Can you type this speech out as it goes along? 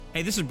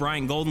Hey, this is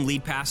Brian Golden,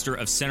 lead pastor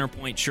of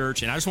Centerpoint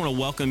Church, and I just want to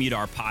welcome you to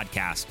our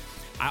podcast.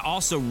 I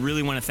also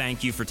really want to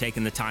thank you for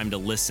taking the time to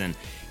listen.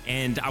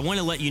 And I want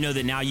to let you know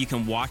that now you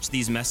can watch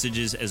these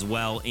messages as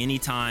well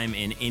anytime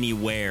and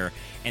anywhere.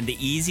 And the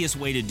easiest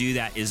way to do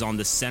that is on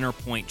the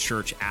Centerpoint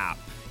Church app.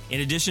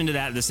 In addition to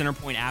that, the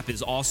Centerpoint app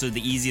is also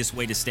the easiest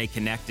way to stay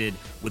connected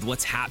with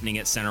what's happening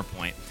at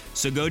Centerpoint.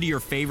 So go to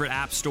your favorite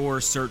app store,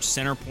 search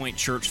Centerpoint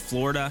Church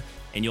Florida,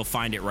 and you'll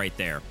find it right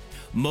there.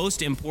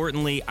 Most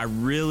importantly, I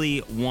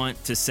really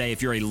want to say,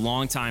 if you're a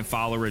longtime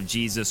follower of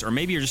Jesus, or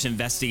maybe you're just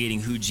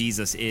investigating who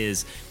Jesus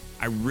is,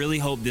 I really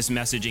hope this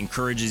message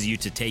encourages you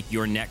to take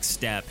your next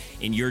step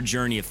in your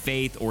journey of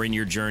faith or in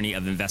your journey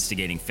of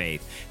investigating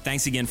faith.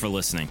 Thanks again for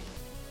listening.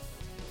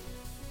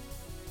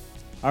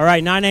 All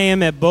right, 9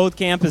 a.m. at both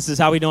campuses.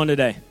 How we doing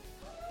today?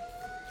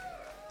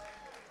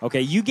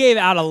 Okay, you gave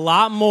out a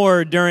lot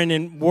more during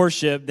in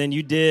worship than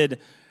you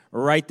did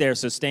right there,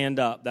 so stand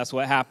up. That's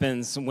what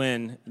happens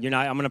when you're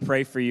not. I'm going to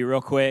pray for you real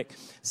quick.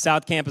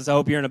 South Campus, I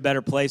hope you're in a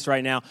better place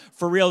right now.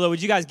 For real, though,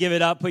 would you guys give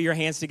it up? Put your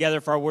hands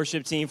together for our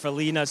worship team for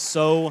leading us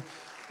so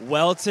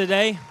well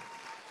today.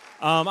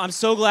 I'm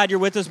so glad you're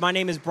with us. My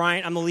name is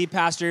Brian. I'm the lead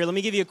pastor here. Let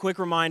me give you a quick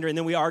reminder, and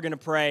then we are going to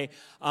pray.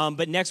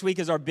 But next week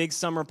is our big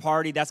summer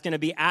party. That's going to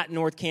be at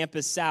North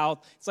Campus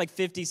South. It's like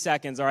 50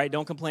 seconds, all right?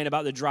 Don't complain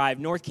about the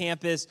drive. North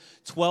Campus,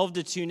 12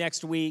 to 2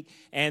 next week.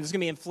 And there's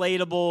going to be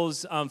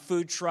inflatables,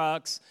 food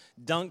trucks,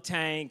 dunk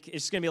tank.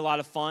 It's just going to be a lot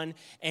of fun.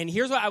 And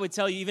here's what I would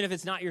tell you, even if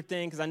it's not your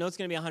thing, because I know it's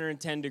going to be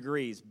 110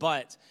 degrees.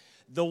 But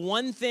the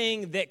one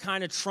thing that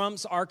kind of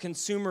trumps our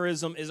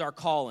consumerism is our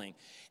calling.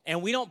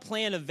 And we don't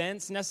plan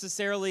events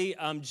necessarily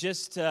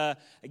just to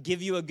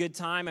give you a good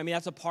time. I mean,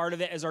 that's a part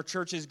of it. As our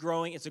church is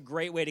growing, it's a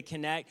great way to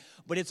connect.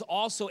 But it's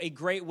also a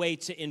great way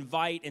to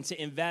invite and to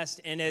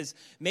invest. And as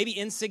maybe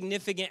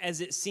insignificant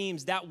as it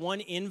seems, that one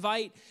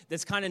invite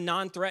that's kind of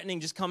non-threatening,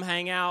 just come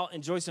hang out,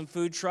 enjoy some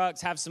food trucks,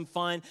 have some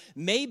fun,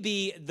 may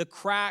be the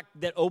crack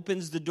that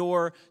opens the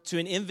door to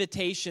an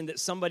invitation that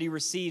somebody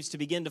receives to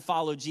begin to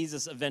follow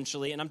Jesus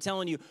eventually. And I'm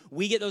telling you,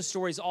 we get those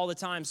stories all the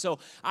time. So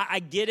I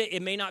get it.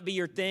 It may not be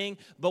your thing.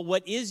 But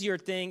what is your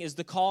thing is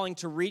the calling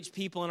to reach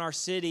people in our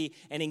city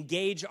and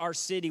engage our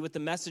city with the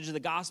message of the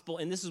gospel.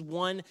 And this is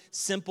one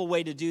simple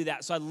way to do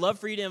that. So I'd love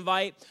for you to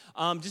invite,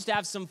 just to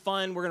have some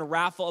fun. We're going to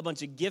raffle a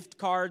bunch of gift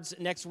cards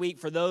next week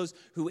for those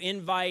who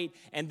invite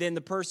and then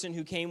the person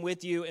who came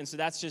with you. And so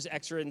that's just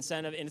extra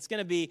incentive. And it's going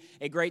to be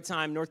a great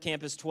time, North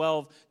Campus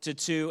 12 to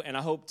 2. And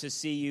I hope to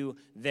see you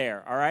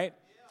there. All right?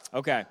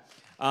 Okay.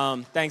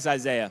 Thanks,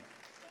 Isaiah.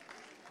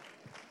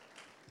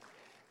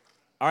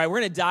 All right,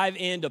 we're going to dive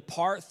into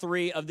part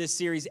 3 of this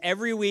series.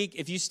 Every week,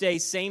 if you stay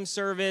same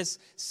service,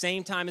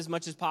 same time as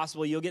much as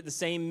possible, you'll get the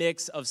same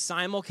mix of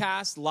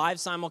simulcast, live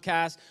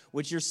simulcast,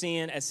 which you're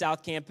seeing at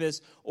South Campus,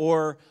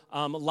 or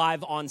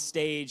live on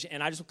stage.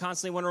 And I just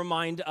constantly want to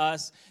remind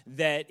us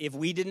that if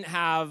we didn't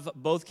have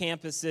both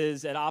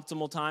campuses at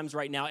optimal times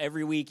right now,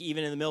 every week,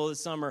 even in the middle of the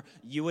summer,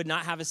 you would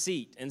not have a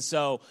seat. And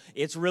so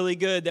it's really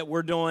good that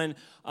we're doing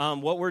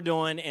what we're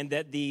doing, and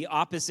that the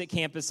opposite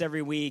campus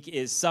every week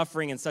is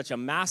suffering in such a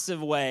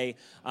massive way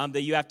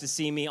that you have to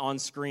see me on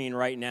screen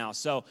right now.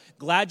 So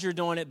glad you're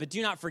doing it, but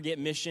do not forget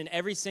mission.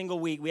 Every single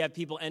week we have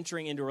people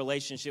entering into a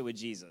relationship with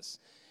Jesus.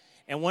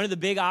 And one of the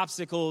big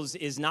obstacles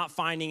is not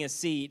finding a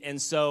seat.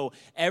 And so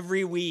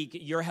every week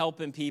you're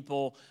helping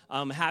people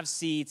have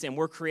seats, and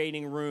we're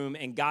creating room,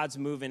 and God's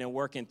moving and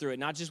working through it,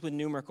 not just with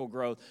numerical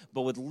growth,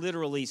 but with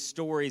literally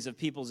stories of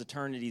people's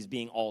eternities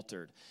being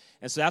altered.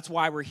 And so that's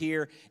why we're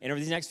here. And over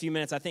these next few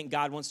minutes, I think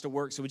God wants to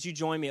work. So would you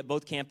join me at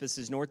both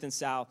campuses, North and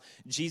South?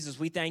 Jesus,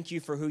 we thank you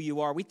for who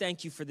you are. We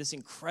thank you for this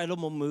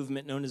incredible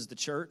movement known as the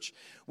church.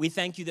 We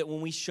thank you that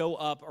when we show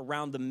up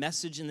around the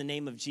message in the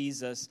name of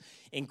Jesus,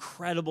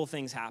 incredible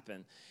things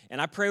happen.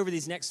 And I pray over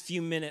these next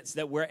few minutes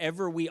that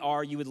wherever we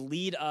are, you would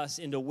lead us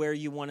into where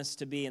you want us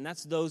to be. And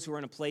that's those who are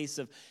in a place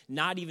of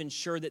not even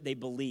sure that they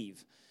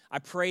believe. I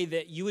pray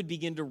that you would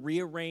begin to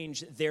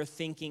rearrange their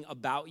thinking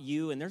about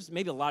you. And there's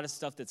maybe a lot of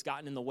stuff that's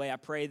gotten in the way. I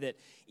pray that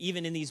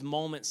even in these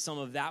moments, some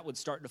of that would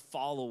start to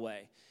fall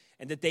away,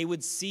 and that they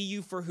would see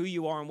you for who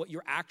you are and what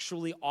you're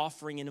actually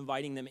offering and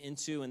inviting them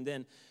into. And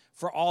then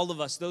for all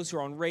of us, those who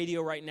are on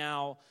radio right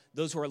now,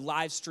 those who are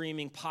live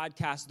streaming,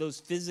 podcasts,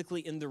 those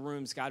physically in the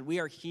rooms, God, we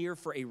are here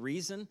for a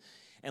reason.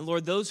 And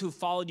Lord, those who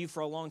followed you for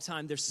a long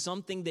time, there's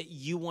something that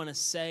you want to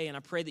say, and I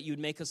pray that you would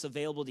make us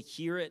available to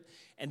hear it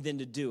and then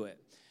to do it.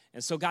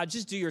 And so, God,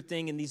 just do your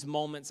thing in these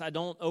moments. I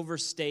don't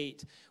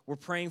overstate. We're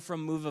praying for a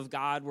move of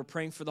God. We're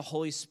praying for the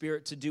Holy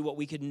Spirit to do what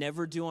we could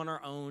never do on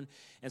our own.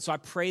 And so I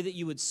pray that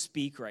you would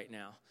speak right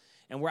now.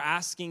 And we're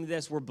asking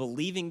this, we're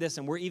believing this,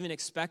 and we're even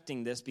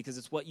expecting this because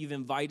it's what you've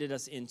invited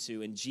us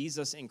into. In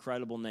Jesus'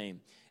 incredible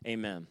name,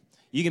 amen.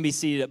 You can be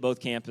seated at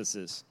both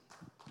campuses.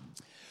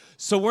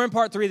 So we're in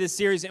part 3 of this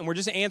series, and we're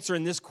just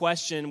answering this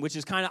question, which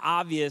is kind of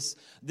obvious,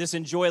 this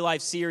Enjoy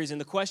Life series. And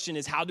the question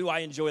is, how do I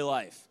enjoy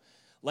life?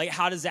 Like,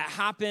 how does that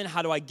happen?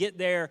 How do I get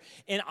there?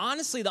 And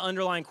honestly, the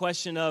underlying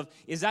question of,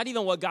 is that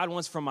even what God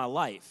wants from my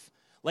life?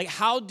 Like,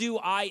 how do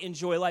I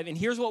enjoy life? And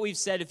here's what we've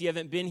said if you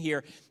haven't been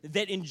here,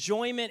 that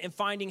enjoyment and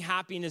finding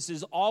happiness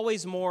is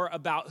always more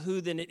about who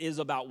than it is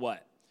about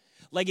what.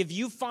 Like, if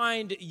you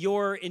find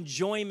your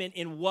enjoyment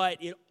in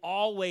what, it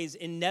always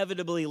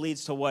inevitably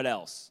leads to what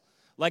else.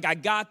 Like, I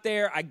got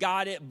there, I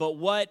got it,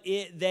 but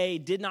they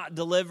did not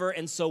deliver,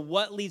 and so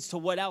what leads to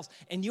what else?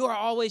 And you are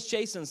always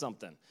chasing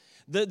something.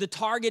 The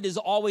target is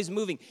always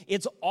moving.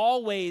 It's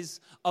always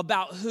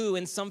about who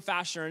in some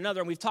fashion or another.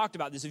 And we've talked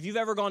about this. If you've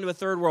ever gone to a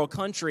third world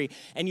country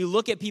and you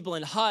look at people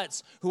in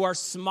huts who are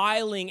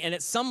smiling and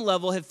at some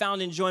level have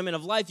found enjoyment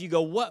of life, you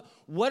go,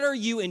 what are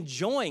you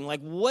enjoying?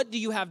 Like, what do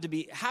you have to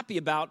be happy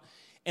about?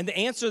 And the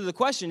answer to the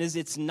question is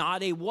it's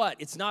not a what.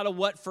 It's not a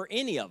what for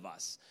any of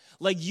us.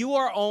 Like, you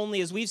are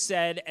only, as we've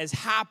said, as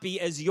happy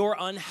as your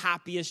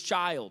unhappiest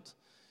child.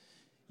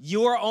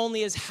 You are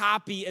only as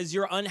happy as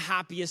your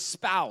unhappiest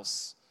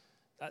spouse.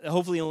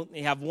 Hopefully you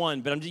only have one,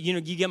 but you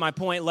get my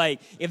point.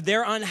 Like, if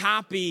they're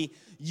unhappy,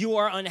 you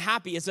are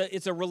unhappy.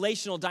 It's a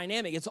relational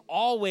dynamic. It's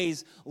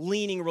always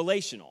leaning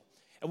relational.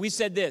 And we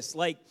said this,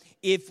 like,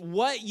 if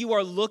what you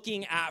are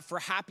looking at for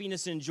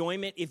happiness and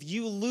enjoyment, if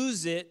you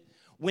lose it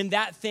when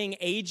that thing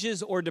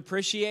ages or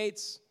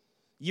depreciates,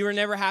 you are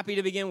never happy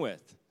to begin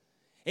with.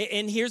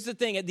 And here's the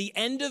thing, at the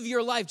end of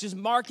your life, just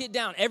mark it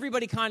down.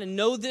 Everybody kind of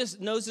knows this,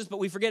 but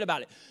we forget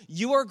about it.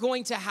 You are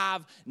going to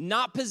have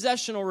not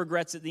possessional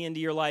regrets at the end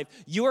of your life.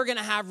 You are going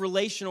to have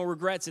relational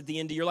regrets at the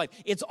end of your life.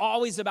 It's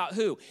always about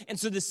who. And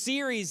so the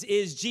series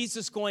is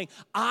Jesus going,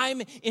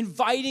 I'm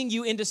inviting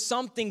you into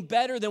something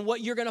better than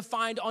what you're going to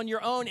find on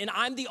your own. And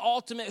I'm the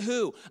ultimate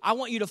who. I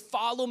want you to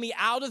follow me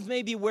out of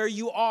maybe where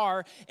you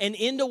are and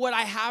into what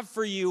I have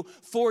for you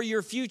for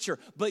your future.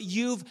 But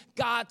you've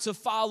got to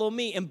follow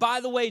me. And by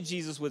the way,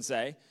 Jesus would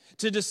say,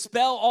 to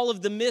dispel all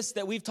of the myths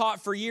that we've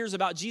taught for years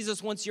about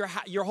Jesus wants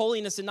your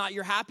holiness and not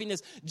your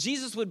happiness,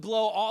 Jesus would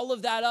blow all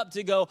of that up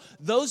to go,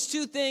 those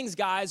two things,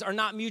 guys, are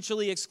not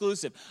mutually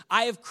exclusive.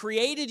 I have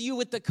created you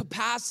with the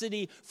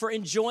capacity for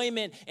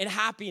enjoyment and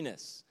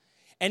happiness.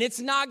 And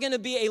it's not going to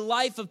be a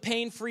life of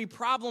pain-free,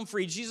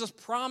 problem-free. Jesus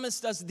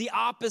promised us the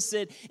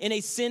opposite in a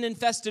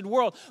sin-infested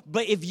world.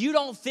 But if you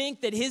don't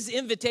think that his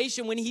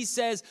invitation when he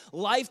says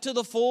life to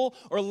the full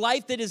or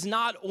life that is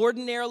not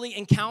ordinarily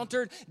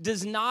encountered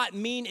does not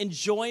mean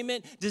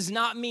enjoyment, does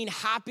not mean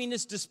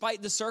happiness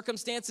despite the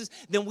circumstances,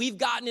 then we've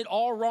gotten it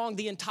all wrong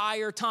the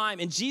entire time.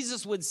 And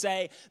Jesus would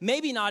say,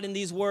 maybe not in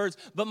these words,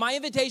 but my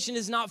invitation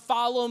is not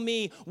follow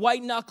me,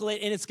 white knuckle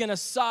it, and it's going to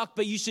suck,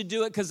 but you should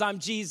do it because I'm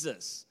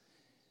Jesus.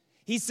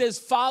 He says,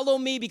 follow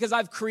me because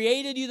I've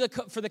created you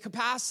for the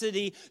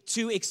capacity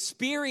to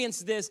experience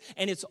this,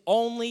 and it's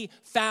only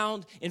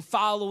found in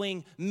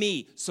following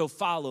me. So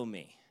follow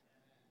me.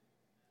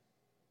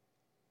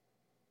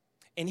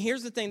 And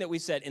here's the thing that we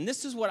said, and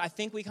this is what I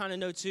think we kind of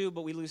know too,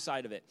 but we lose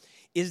sight of it,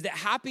 is that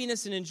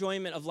happiness and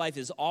enjoyment of life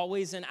is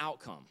always an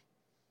outcome.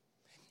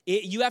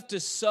 You have to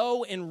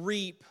sow and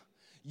reap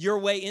your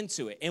way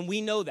into it. And we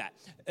know that.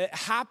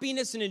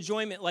 Happiness and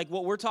enjoyment, like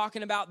what we're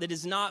talking about, that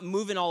is not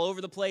moving all over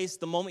the place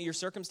the moment your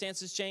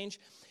circumstances change,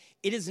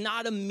 it is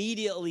not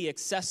immediately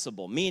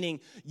accessible, meaning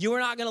you are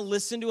not going to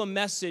listen to a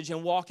message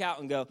and walk out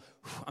and go,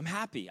 I'm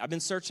happy. I've been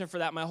searching for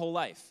that my whole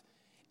life.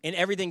 And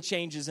everything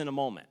changes in a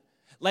moment.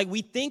 Like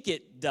we think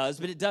it does,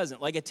 but it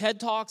doesn't. Like a TED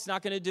Talk's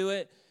not going to do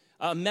it.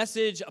 A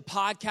message, a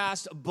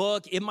podcast, a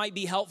book, it might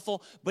be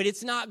helpful, but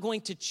it's not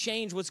going to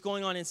change what's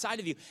going on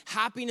inside of you.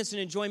 Happiness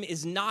and enjoyment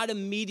is not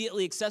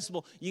immediately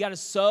accessible. You got to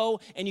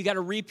sow and you got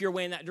to reap your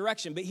way in that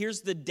direction. But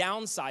here's the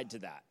downside to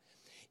that,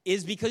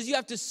 is because you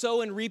have to sow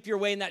and reap your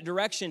way in that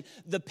direction,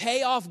 the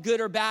payoff, good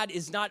or bad,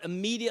 is not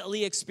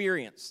immediately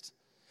experienced.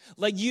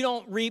 Like you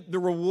don't reap the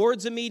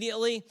rewards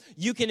immediately.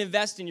 You can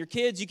invest in your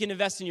kids. You can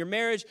invest in your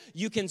marriage.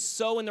 You can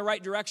sow in the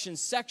right direction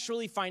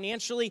sexually,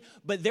 financially,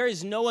 but there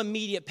is no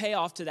immediate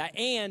payoff to that.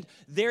 And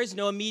there's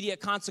no immediate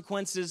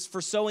consequences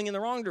for sowing in the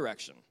wrong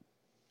direction,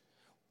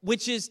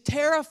 which is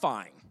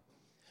terrifying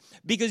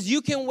because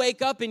you can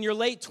wake up in your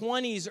late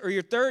 20s or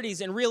your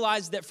 30s and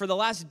realize that for the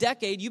last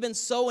decade, you've been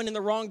sowing in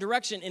the wrong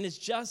direction and it's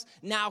just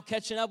now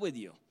catching up with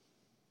you.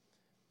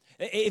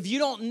 If you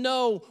don't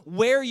know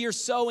where you're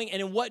sowing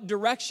and in what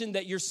direction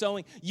that you're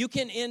sowing, you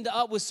can end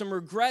up with some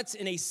regrets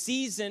in a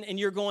season and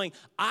you're going,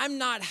 I'm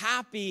not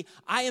happy,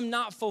 I am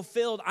not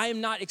fulfilled, I am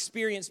not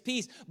experienced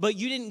peace. But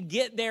you didn't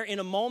get there in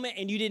a moment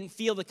and you didn't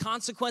feel the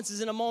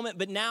consequences in a moment.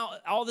 But now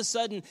all of a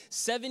sudden,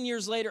 7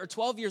 years later or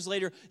 12 years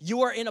later,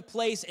 you are in a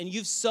place and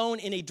you've sown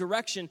in a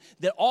direction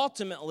that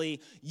ultimately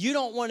you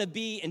don't want to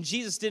be and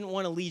Jesus didn't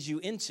want to lead you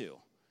into.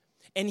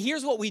 And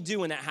here's what we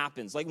do when that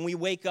happens. Like when we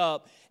wake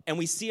up and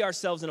we see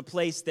ourselves in a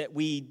place that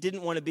we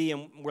didn't want to be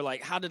and we're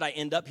like, how did I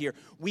end up here?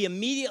 We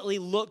immediately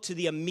look to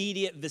the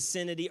immediate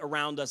vicinity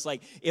around us.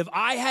 Like, if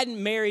I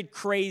hadn't married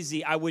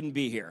crazy, I wouldn't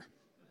be here.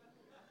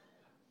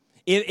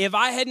 If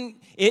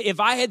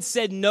I had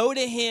said no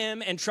to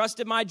him and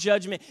trusted my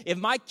judgment, if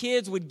my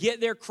kids would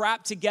get their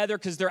crap together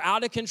because they're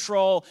out of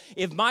control,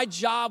 if my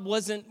job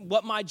wasn't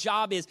what my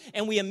job is,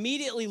 and we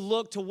immediately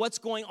look to what's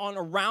going on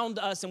around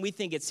us and we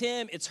think it's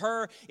him, it's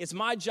her, it's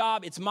my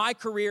job, it's my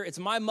career, it's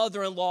my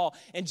mother-in-law,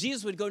 and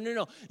Jesus would go,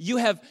 no,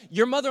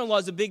 your mother-in-law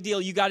is a big deal,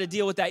 you got to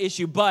deal with that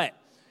issue, but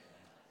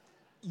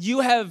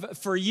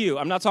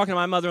I'm not talking to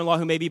my mother-in-law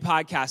who may be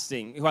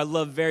podcasting, who I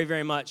love very,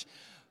 very much,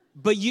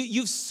 but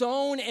you've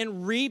sown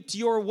and reaped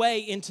your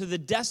way into the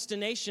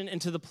destination,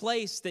 into the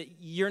place that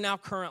you're now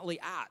currently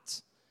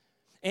at.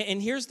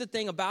 And here's the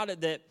thing about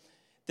it that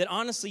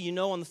honestly,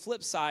 on the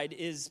flip side,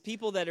 is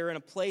people that are in a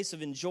place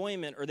of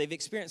enjoyment or they've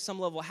experienced some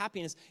level of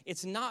happiness,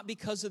 it's not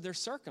because of their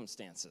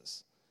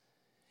circumstances.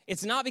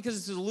 It's not because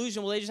it's a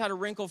delusion, well, they just had a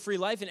wrinkle-free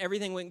life and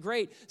everything went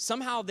great.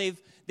 Somehow they've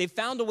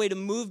found a way to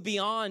move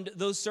beyond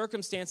those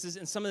circumstances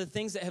and some of the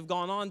things that have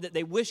gone on that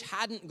they wish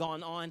hadn't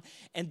gone on,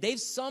 and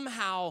they've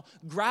somehow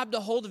grabbed a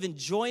hold of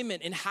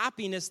enjoyment and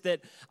happiness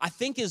that I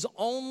think is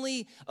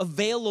only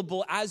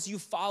available as you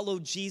follow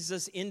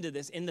Jesus into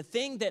this. And the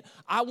thing that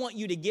I want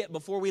you to get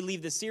before we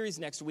leave the series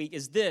next week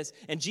is this,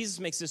 and Jesus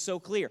makes this so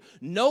clear.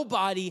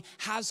 Nobody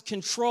has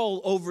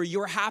control over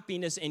your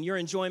happiness and your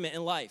enjoyment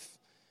in life.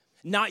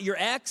 Not your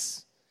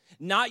ex,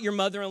 not your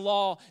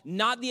mother-in-law,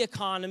 not the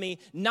economy,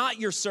 not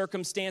your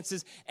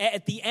circumstances.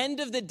 At the end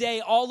of the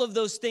day, all of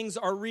those things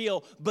are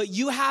real, but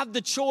you have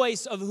the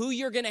choice of who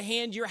you're going to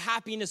hand your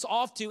happiness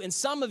off to. And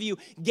some of you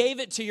gave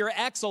it to your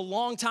ex a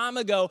long time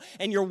ago,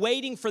 and you're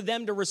waiting for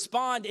them to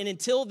respond. And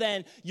until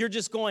then, you're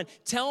just going,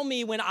 tell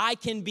me when I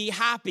can be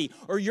happy.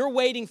 Or you're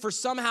waiting for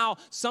somehow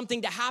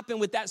something to happen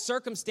with that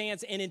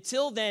circumstance. And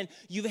until then,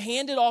 you've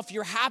handed off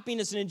your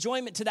happiness and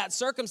enjoyment to that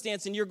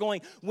circumstance. And you're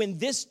going, when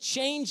this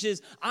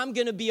changes, I'm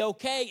going to be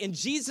okay. And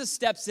Jesus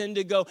steps in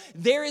to go,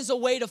 there is a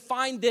way to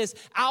find this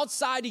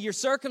outside of your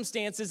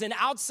circumstances and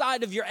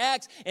outside of your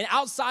ex and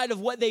outside of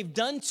what they've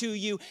done to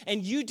you.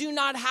 And you do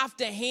not have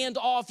to hand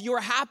off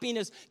your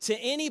happiness to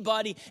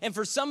anybody. And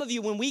for some of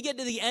you, when we get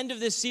to the end of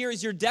this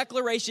series, your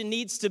declaration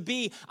needs to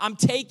be, I'm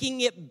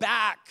taking it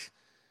back.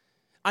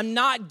 I'm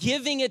not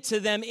giving it to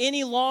them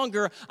any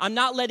longer. I'm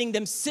not letting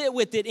them sit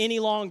with it any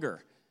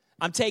longer.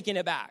 I'm taking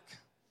it back.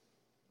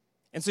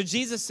 And so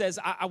Jesus says,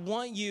 I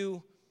want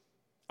you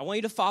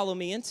to follow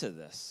me into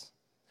this,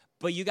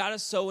 but you got to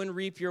sow and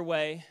reap your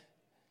way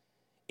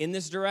in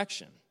this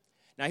direction.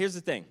 Now, here's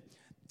the thing.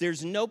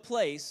 There's no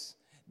place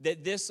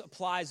that this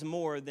applies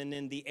more than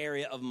in the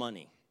area of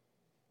money.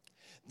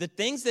 The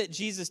things that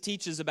Jesus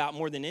teaches about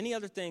more than any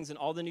other things in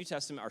all the New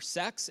Testament are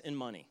sex and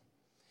money.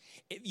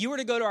 If you were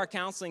to go to our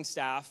counseling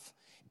staff,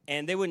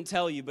 and they wouldn't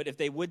tell you, but if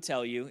they would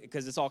tell you,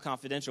 because it's all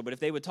confidential, but if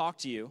they would talk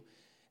to you,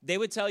 they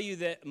would tell you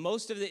that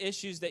most of the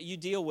issues that you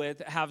deal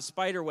with have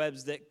spider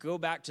webs that go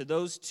back to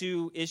those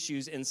two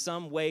issues in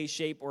some way,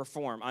 shape, or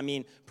form. I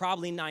mean,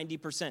 probably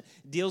 90%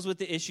 deals with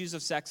the issues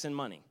of sex and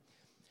money.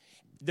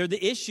 They're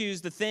the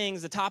issues, the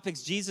things, the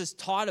topics Jesus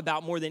taught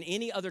about more than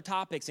any other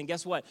topics. And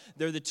guess what?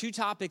 They're the two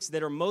topics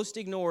that are most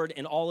ignored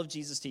in all of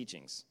Jesus'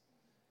 teachings.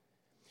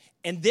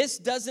 And this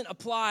doesn't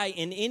apply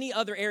in any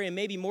other area,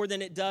 maybe more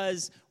than it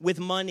does with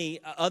money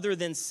other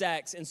than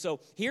sex. And so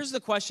here's the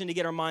question to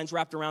get our minds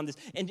wrapped around this.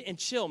 And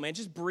chill, man.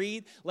 Just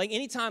breathe. Like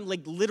anytime,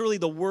 like literally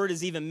the word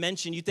is even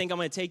mentioned, you think I'm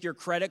going to take your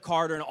credit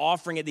card or an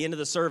offering at the end of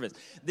the service.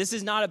 This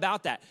is not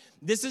about that.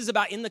 This is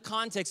about in the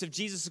context of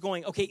Jesus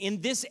going, okay,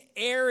 in this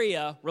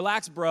area,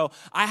 relax, bro,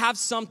 I have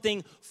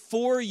something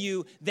for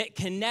you that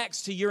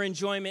connects to your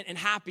enjoyment and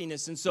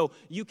happiness. And so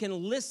you can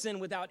listen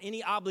without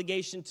any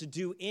obligation to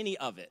do any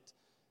of it.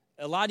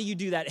 A lot of you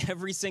do that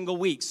every single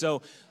week.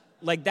 So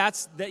like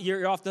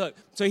you're off the hook.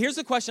 So here's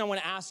the question I want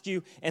to ask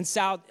you, and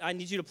Sal, I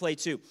need you to play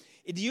too.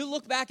 Do you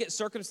look back at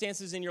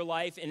circumstances in your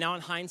life and now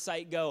in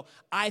hindsight go,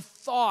 I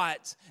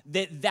thought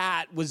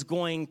that was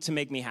going to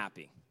make me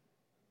happy?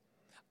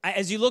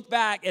 As you look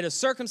back at a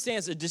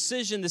circumstance, a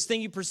decision, this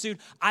thing you pursued,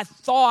 I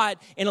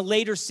thought in a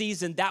later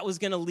season that was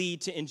going to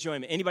lead to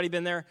enjoyment. Anybody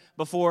been there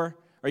before?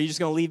 Or are you just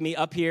going to leave me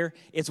up here?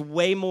 It's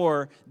way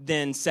more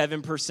than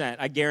 7%,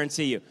 I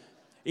guarantee you.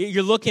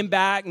 You're looking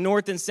back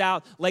north and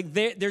south. Like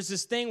there's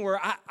this thing where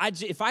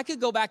if I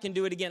could go back and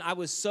do it again, I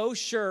was so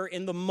sure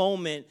in the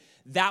moment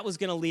that was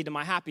going to lead to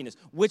my happiness,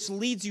 which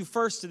leads you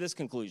first to this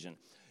conclusion.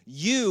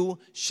 You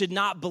should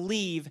not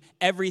believe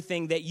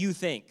everything that you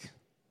think.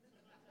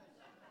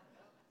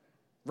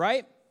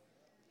 Right?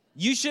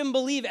 You shouldn't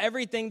believe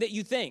everything that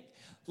you think.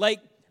 Like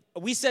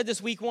we said this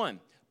week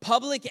 1,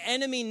 public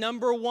enemy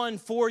number 1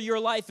 for your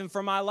life and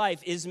for my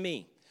life is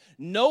me.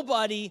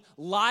 Nobody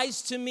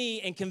lies to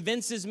me and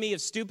convinces me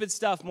of stupid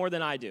stuff more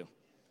than I do.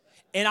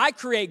 And I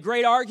create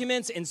great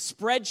arguments and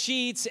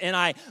spreadsheets and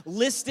I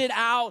list it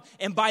out.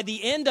 And by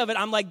the end of it,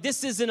 I'm like,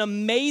 this is an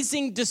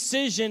amazing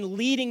decision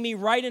leading me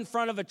right in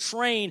front of a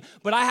train.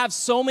 But I have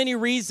so many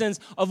reasons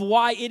of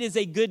why it is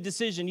a good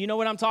decision. You know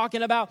what I'm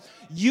talking about?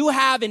 You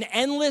have an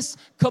endless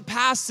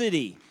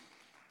capacity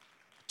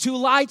to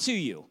lie to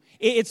you.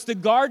 It's the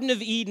Garden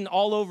of Eden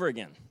all over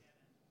again.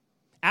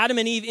 Adam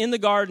and Eve in the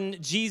garden,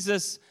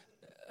 Jesus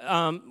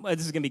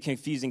this is going to be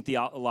confusing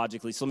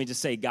theologically, so let me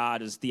just say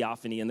God is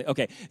theophany.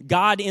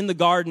 God in the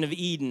Garden of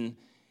Eden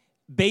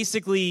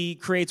basically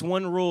creates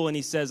one rule, and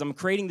he says, I'm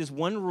creating this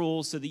one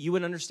rule so that you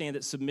would understand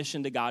that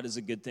submission to God is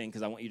a good thing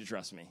because I want you to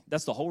trust me.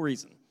 That's the whole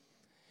reason.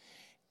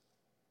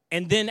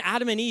 And then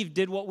Adam and Eve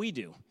did what we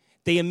do.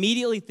 They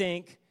immediately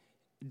think,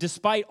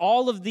 despite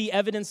all of the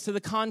evidence to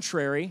the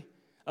contrary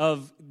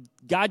of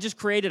God just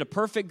created a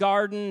perfect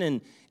garden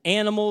and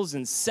animals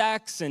and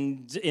sex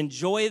and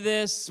enjoy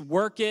this,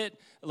 work it,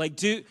 like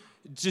do.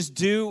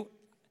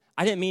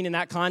 I didn't mean in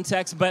that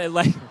context, but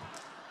like,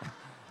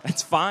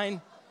 that's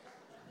fine.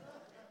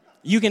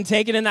 You can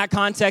take it in that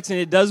context and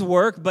it does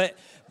work, but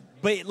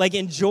like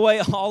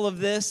enjoy all of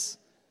this.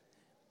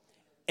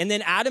 And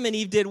then Adam and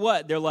Eve did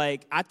what? They're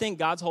like, I think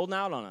God's holding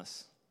out on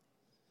us.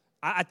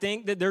 I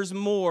think that there's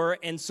more,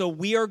 and so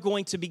we are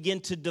going to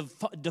begin to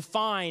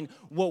define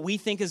what we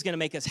think is going to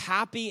make us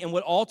happy and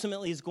what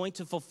ultimately is going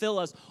to fulfill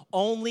us,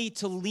 only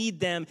to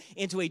lead them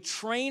into a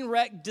train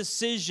wreck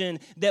decision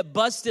that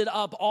busted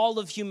up all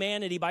of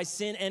humanity by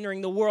sin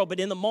entering the world.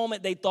 But in the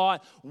moment, they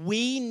thought,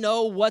 we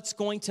know what's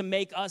going to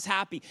make us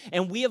happy.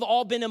 And we have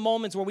all been in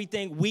moments where we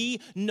think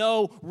we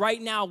know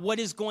right now what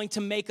is going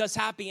to make us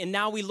happy. And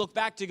now we look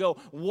back to go,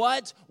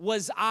 what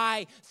was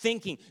I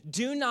thinking?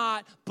 Do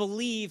not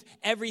believe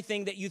everything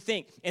that you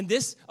think. And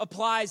this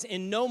applies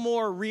in no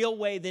more real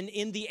way than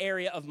in the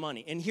area of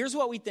money. And here's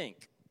what we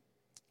think.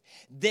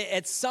 That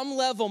at some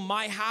level,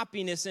 my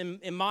happiness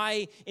and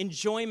my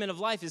enjoyment of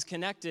life is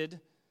connected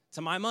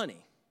to my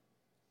money.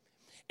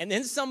 And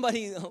then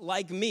somebody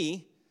like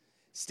me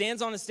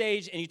stands on a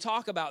stage and you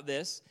talk about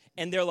this,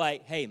 and they're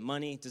like, hey,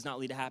 money does not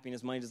lead to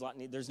happiness. Money does not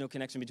need, there's no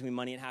connection between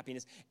money and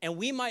happiness. And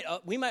we might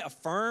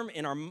affirm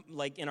in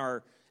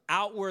our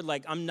outward,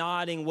 like I'm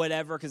nodding,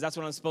 whatever, because that's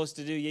what I'm supposed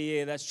to do.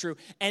 Yeah, that's true.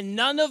 And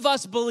none of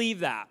us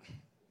believe that.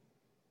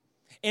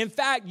 In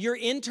fact, your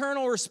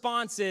internal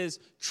response is,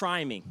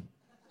 try me.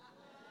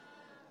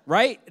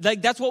 Right?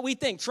 Like that's what we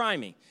think, try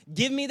me.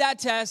 Give me that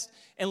test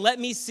and let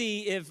me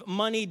see if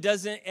money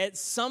doesn't at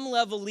some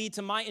level lead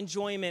to my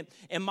enjoyment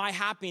and my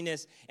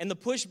happiness. And the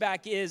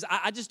pushback is,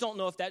 I just don't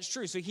know if that's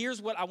true. So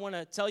here's what I want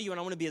to tell you, and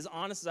I want to be as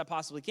honest as I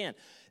possibly can.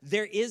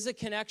 There is a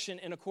connection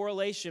and a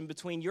correlation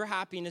between your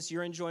happiness,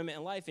 your enjoyment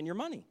in life, and your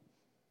money.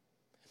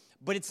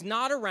 But it's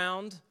not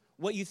around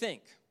what you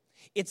think.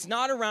 It's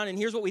not around, and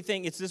here's what we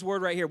think. It's this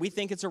word right here. We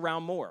think it's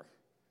around more.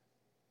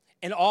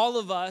 And all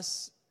of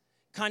us,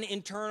 kind of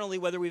internally,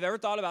 whether we've ever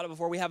thought about it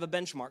before, we have a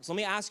benchmark. So let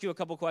me ask you a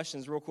couple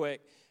questions real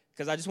quick,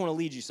 because I just want to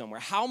lead you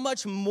somewhere. How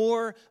much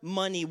more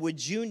money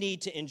would you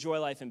need to enjoy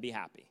life and be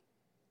happy?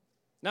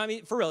 Now, I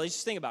mean, for real,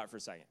 just think about it for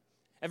a second.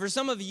 And for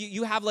some of you,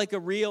 you have like a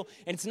real,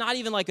 and it's not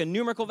even like a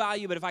numerical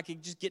value, but if I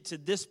could just get to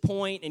this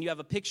point and you have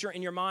a picture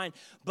in your mind,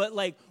 but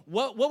like,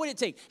 what would it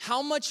take?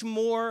 How much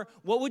more?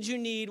 What would you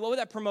need? What would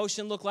that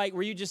promotion look like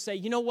where you just say,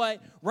 you know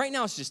what? Right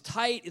now it's just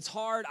tight. It's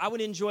hard. I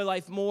would enjoy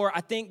life more. I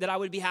think that I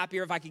would be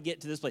happier if I could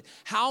get to this place.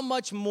 How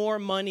much more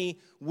money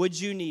would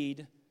you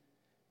need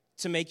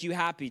to make you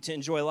happy, to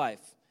enjoy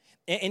life?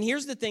 And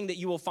here's the thing that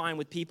you will find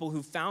with people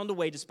who found a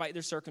way, despite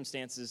their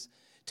circumstances,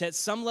 to at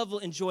some level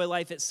enjoy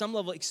life, at some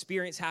level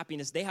experience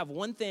happiness. They have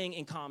one thing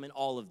in common,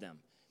 all of them.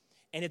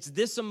 And it's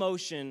this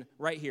emotion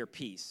right here,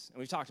 peace. And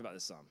we've talked about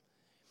this some.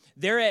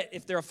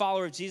 If they're a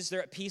follower of Jesus,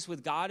 they're at peace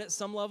with God at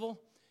some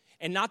level.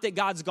 And not that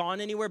God's gone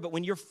anywhere, but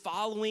when you're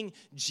following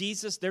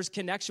Jesus, there's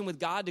connection with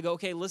God to go,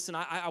 okay, listen,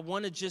 I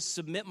want to just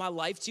submit my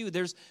life to you.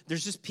 There's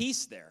just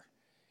peace there.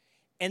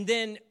 And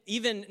then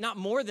even not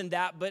more than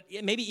that, but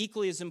maybe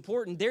equally as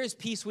important, there is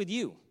peace with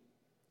you.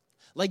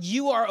 Like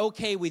you are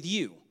okay with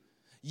you.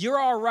 You're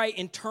all right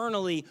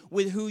internally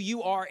with who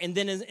you are, and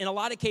then in a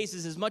lot of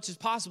cases, as much as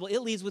possible, it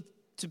leads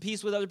to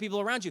peace with other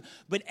people around you.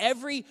 But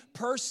every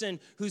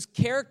person who's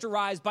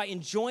characterized by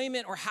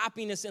enjoyment or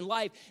happiness in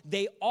life,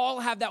 they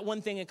all have that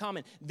one thing in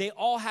common. They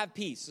all have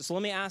peace. So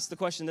let me ask the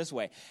question this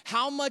way.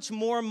 How much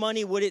more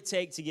money would it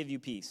take to give you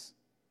peace?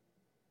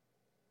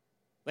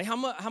 Like how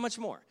much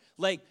more?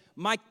 Like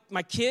my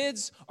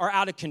kids are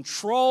out of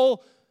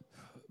control,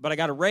 but I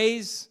got a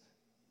raise,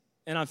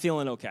 and I'm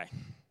feeling okay.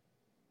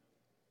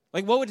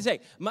 Like, what would it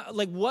take?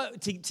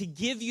 What to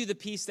give you the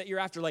peace that you're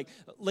after? Like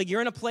you're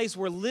in a place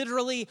where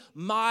literally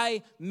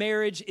my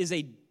marriage is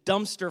a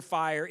dumpster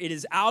fire. It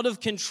is out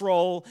of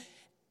control,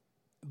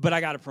 but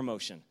I got a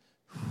promotion.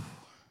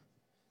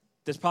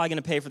 That's probably going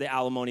to pay for the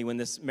alimony when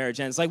this marriage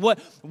ends. Like, what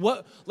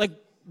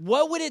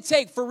would it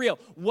take for real?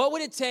 What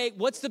would it take?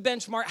 What's the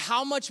benchmark?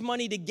 How much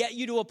money to get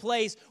you to a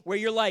place where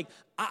you're like,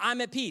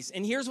 I'm at peace?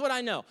 And here's what I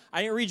know.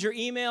 I didn't read your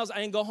emails. I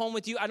didn't go home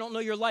with you. I don't know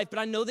your life, but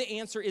I know the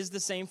answer is the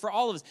same for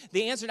all of us.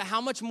 The answer to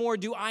how much more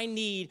do I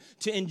need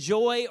to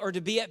enjoy or to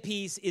be at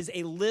peace is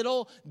a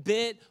little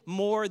bit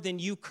more than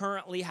you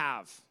currently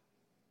have.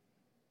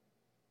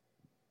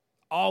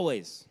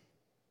 Always.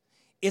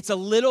 It's a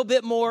little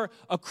bit more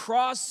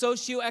across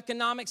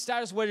socioeconomic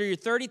status, whether you're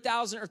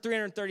 30,000 or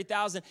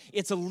 330,000.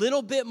 It's a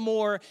little bit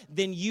more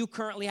than you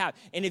currently have.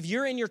 And if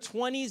you're in your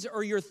 20s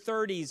or your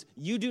 30s,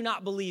 you do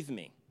not believe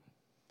me.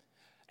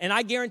 And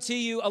I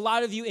guarantee you, a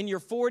lot of you in your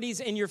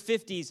 40s and your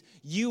 50s,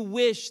 you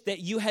wish that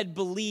you had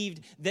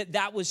believed that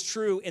that was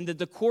true and that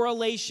the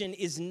correlation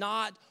is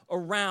not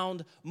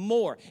around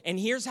more. And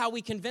here's how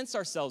we convince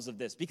ourselves of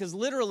this, because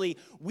literally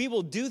we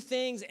will do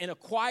things and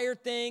acquire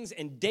things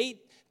and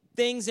date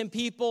things and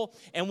people,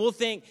 and we'll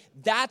think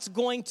that's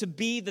going to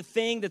be the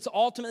thing that's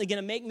ultimately going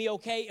to make me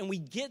okay. And we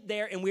get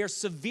there and we are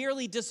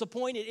severely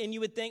disappointed, and you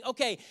would think,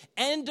 okay,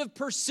 end of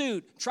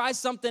pursuit, try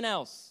something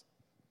else.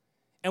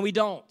 And we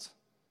don't.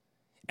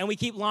 And we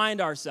keep lying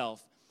to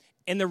ourselves.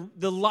 And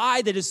the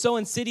lie that is so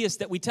insidious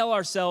that we tell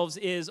ourselves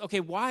is, okay,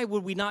 why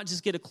would we not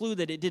just get a clue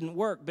that it didn't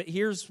work? But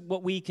here's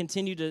what we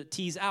continue to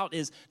tease out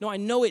is, no, I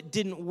know it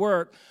didn't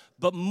work,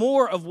 but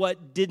more of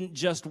what didn't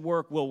just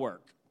work will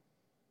work.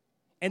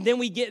 And then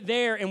we get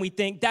there and we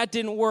think that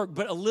didn't work,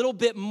 but a little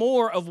bit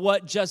more of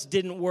what just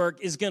didn't work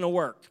is going to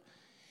work.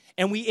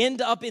 And we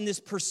end up in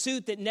this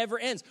pursuit that never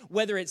ends,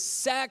 whether it's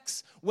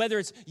sex, whether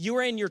it's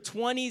you're in your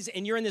 20s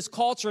and you're in this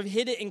culture of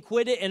hit it and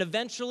quit it, and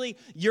eventually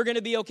you're going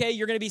to be okay,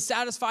 you're going to be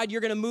satisfied,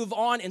 you're going to move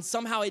on, and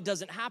somehow it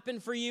doesn't happen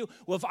for you.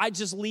 Well, if I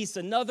just lease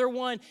another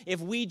one, if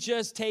we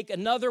just take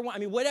another one, I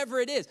mean, whatever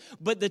it is.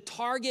 But the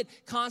target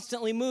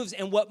constantly moves,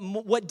 and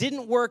what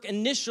didn't work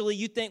initially,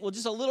 you think, well,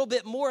 just a little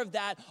bit more of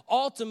that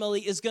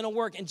ultimately is going to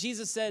work. And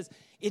Jesus says,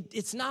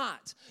 it's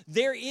not.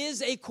 There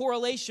is a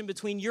correlation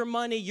between your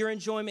money, your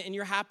enjoyment, and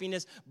your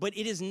happiness, but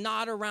it is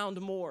not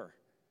around more.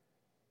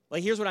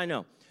 Like, here's what I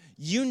know.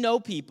 You know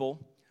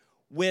people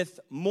with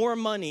more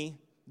money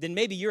than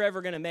maybe you're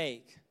ever going to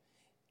make,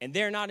 and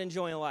they're not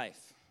enjoying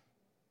life,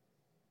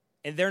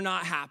 and they're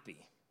not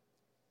happy.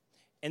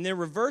 And then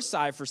reverse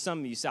side for some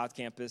of you, South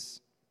Campus,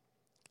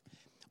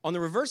 on the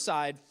reverse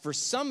side, for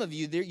some of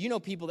you, you know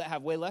people that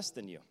have way less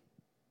than you,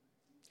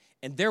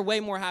 and they're way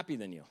more happy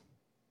than you.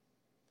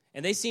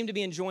 And they seem to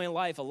be enjoying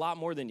life a lot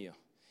more than you.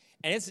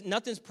 And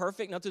nothing's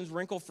perfect, nothing's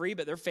wrinkle-free,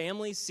 but their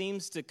family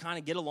seems to kind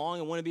of get along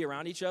and want to be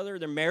around each other.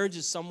 Their marriage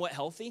is somewhat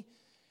healthy.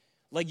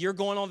 Like, you're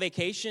going on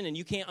vacation and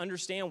you can't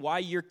understand why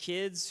your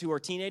kids, who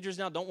are teenagers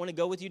now, don't want to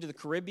go with you to the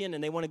Caribbean,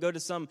 and they want to go to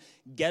some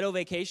ghetto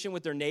vacation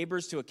with their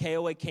neighbors to a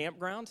KOA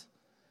campground.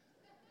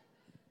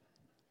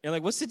 You're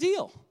like, what's the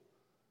deal?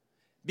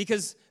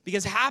 Because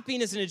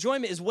happiness and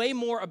enjoyment is way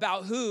more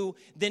about who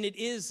than it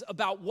is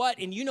about what.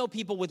 And you know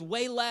people with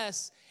way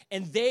less,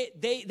 and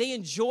they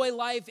enjoy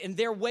life, and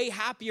they're way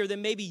happier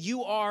than maybe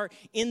you are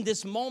in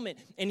this moment.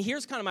 And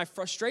here's kind of my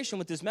frustration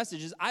with this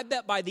message is I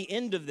bet by the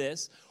end of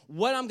this,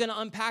 what I'm going to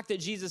unpack that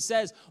Jesus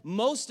says,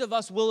 most of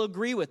us will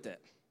agree with it.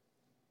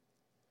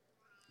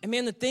 And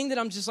man, the thing that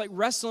I'm just like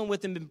wrestling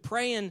with and been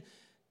praying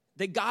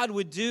that God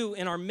would do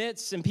in our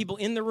midst and people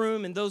in the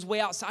room and those way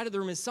outside of the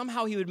room is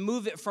somehow he would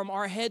move it from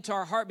our head to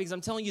our heart, because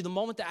I'm telling you, the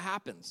moment that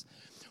happens,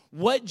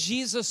 what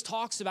Jesus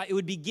talks about, it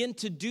would begin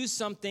to do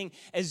something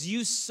as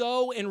you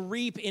sow and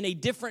reap in a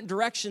different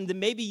direction than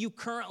maybe you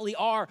currently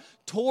are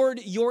toward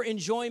your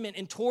enjoyment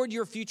and toward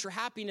your future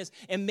happiness.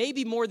 And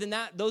maybe more than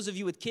that, those of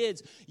you with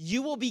kids,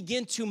 you will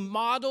begin to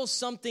model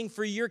something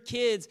for your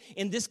kids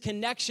in this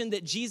connection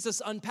that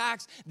Jesus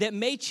unpacks that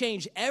may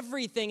change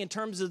everything in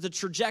terms of the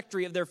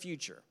trajectory of their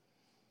future.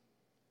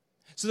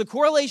 So the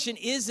correlation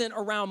isn't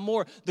around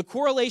more. The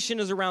correlation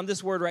is around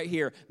this word right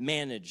here,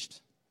 managed.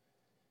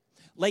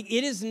 Like,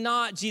 it is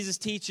not, Jesus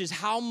teaches,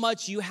 how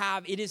much you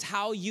have. It is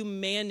how you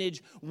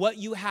manage what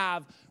you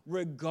have,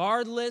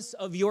 regardless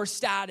of your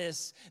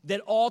status,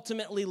 that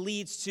ultimately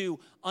leads to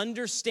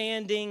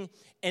understanding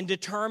and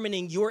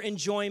determining your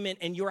enjoyment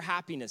and your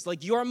happiness.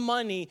 Like, your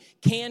money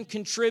can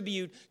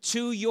contribute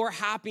to your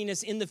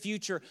happiness in the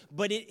future,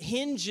 but it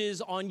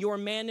hinges on your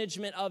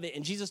management of it.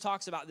 And Jesus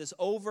talks about this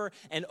over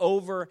and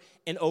over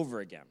and over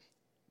again.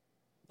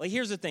 Like,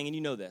 here's the thing, and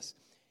you know this.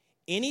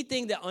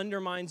 Anything that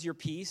undermines your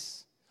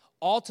peace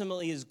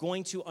ultimately is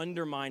going to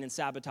undermine and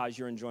sabotage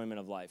your enjoyment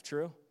of life.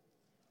 True?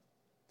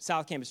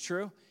 South Campus,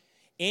 true?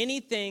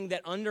 Anything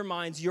that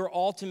undermines your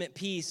ultimate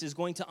peace is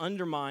going to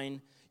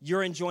undermine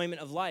your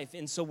enjoyment of life.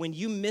 And so when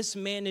you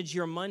mismanage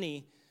your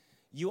money,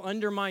 you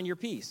undermine your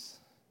peace,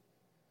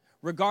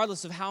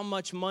 regardless of how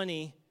much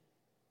money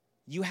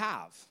you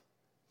have.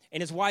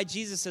 And it's why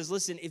Jesus says,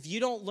 listen, if you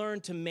don't learn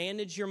to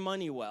manage your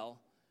money well,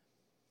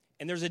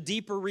 and there's a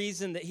deeper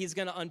reason that he's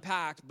going to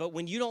unpack, but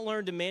when you don't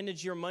learn to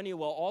manage your money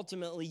well,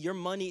 ultimately your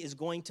money is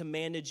going to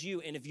manage you.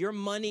 And if your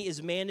money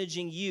is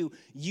managing you,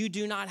 you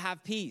do not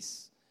have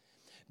peace.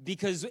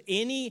 Because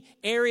any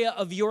area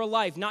of your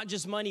life, not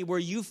just money, where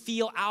you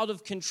feel out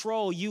of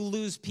control, you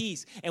lose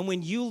peace. And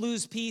when you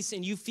lose peace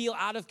and you feel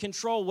out of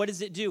control, what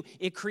does it do?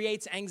 It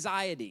creates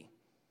anxiety.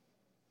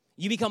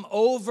 You become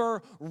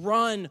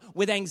overrun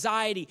with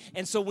anxiety.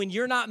 And so when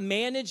you're not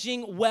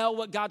managing well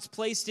what God's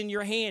placed in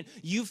your hand,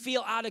 you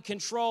feel out of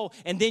control,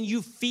 and then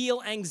you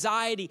feel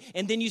anxiety,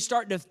 and then you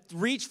start to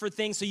reach for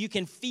things so you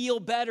can feel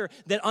better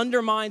that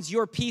undermines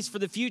your peace for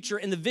the future,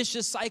 and the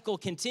vicious cycle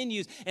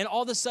continues, and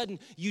all of a sudden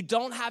you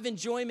don't have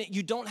enjoyment,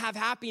 you don't have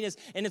happiness.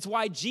 And it's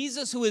why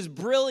Jesus, who is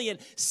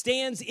brilliant,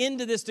 stands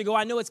into this to go,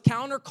 I know it's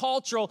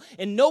countercultural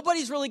and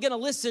nobody's really going to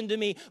listen to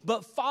me,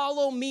 but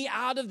follow me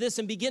out of this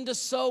and begin to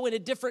sow in a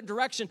different different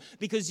direction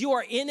because you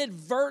are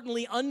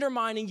inadvertently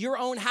undermining your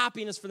own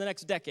happiness for the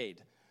next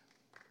decade.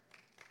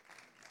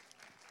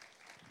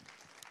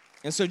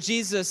 And so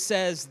Jesus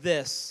says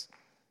this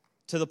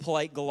to the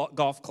polite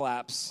golf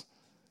claps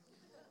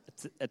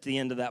at the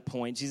end of that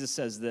point. Jesus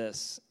says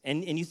this.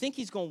 And you think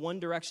he's going one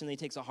direction, then he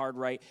takes a hard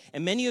right.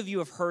 And many of you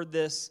have heard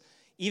this,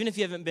 even if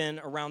you haven't been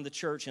around the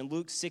church. In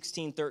Luke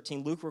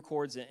 16:13, Luke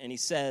records it, and he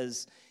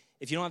says,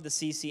 if you don't have the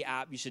CC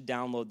app, you should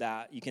download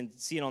that. You can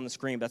see it on the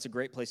screen, but that's a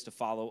great place to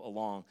follow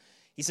along.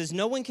 He says,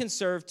 no one can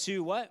serve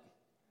two what?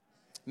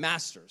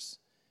 Masters.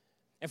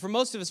 And for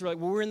most of us, we're like,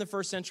 well, we're in the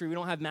first century. We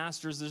don't have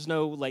masters. There's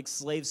no, like,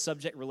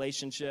 slave-subject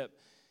relationship.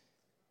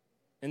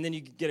 And then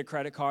you get a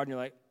credit card, and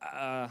you're like,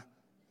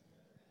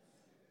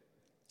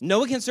 No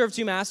one can serve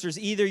two masters.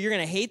 Either you're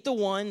going to hate the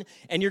one,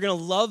 and you're going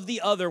to love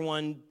the other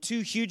one,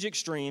 two huge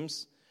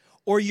extremes,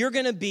 or you're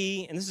going to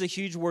be, and this is a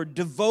huge word,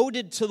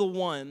 devoted to the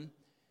one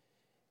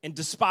and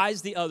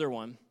despise the other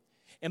one.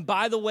 And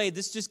by the way,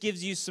 this just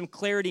gives you some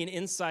clarity and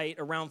insight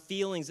around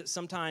feelings that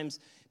sometimes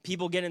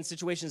people get in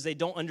situations they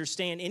don't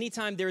understand.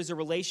 Anytime there is a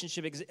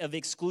relationship of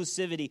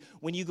exclusivity,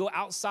 when you go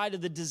outside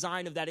of the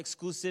design of that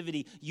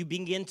exclusivity, you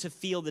begin to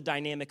feel the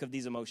dynamic of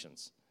these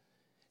emotions.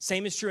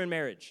 Same is true in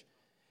marriage.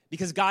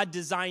 Because God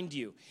designed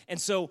you.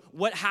 And so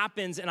what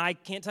happens, and I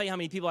can't tell you how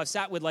many people I've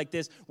sat with like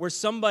this, where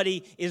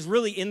somebody is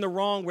really in the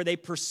wrong, where they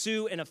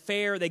pursue an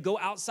affair, they go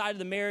outside of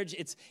the marriage.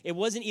 It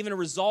wasn't even a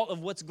result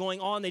of what's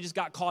going on. They just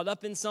got caught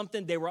up in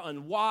something. They were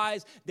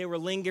unwise. They were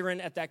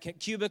lingering at that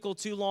cubicle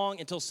too long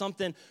until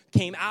something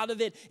came out of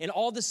it. And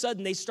all of a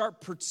sudden, they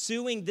start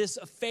pursuing this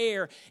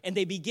affair, and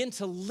they begin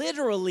to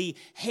literally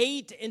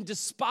hate and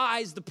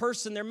despise the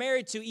person they're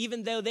married to,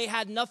 even though they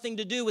had nothing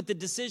to do with the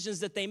decisions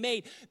that they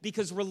made,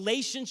 because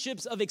relationships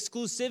of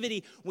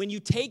exclusivity, when you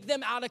take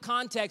them out of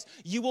context,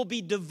 you will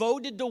be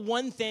devoted to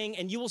one thing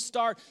and you will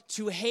start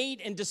to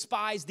hate and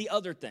despise the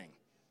other thing.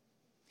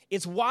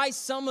 It's why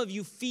some of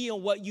you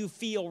feel what you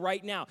feel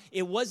right now.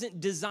 It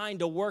wasn't designed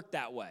to work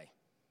that way.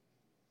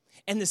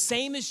 And the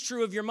same is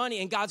true of your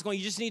money. And God's going,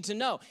 you just need to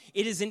know,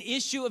 it is an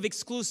issue of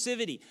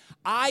exclusivity.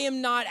 I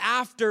am not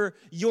after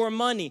your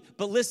money.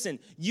 But listen,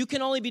 you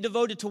can only be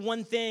devoted to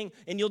one thing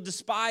and you'll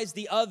despise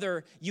the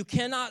other. You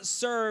cannot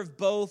serve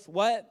both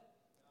what?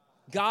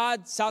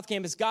 God, South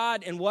Campus,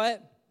 God, and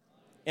what?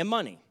 And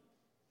money.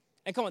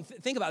 And come on,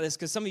 think about this,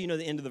 because some of you know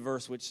the end of the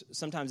verse, which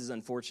sometimes is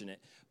unfortunate.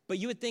 But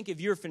you would think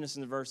if you were finishing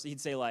the verse,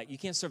 he'd say, like, you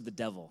can't serve the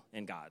devil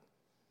and God.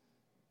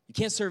 You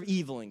can't serve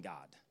evil and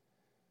God.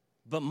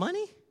 But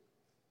money?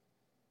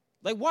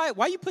 Like,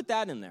 why you put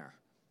that in there?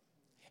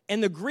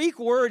 And the Greek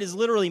word is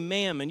literally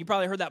mammon. You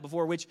probably heard that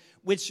before, which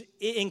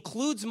it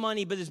includes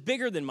money, but it's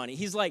bigger than money.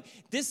 He's like,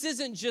 this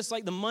isn't just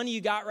like the money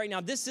you got right now.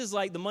 This is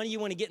like the money you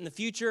want to get in the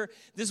future.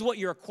 This is what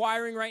you're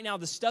acquiring right now,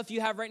 the stuff you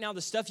have right now,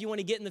 the stuff you want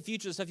to get in the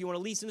future, the stuff you want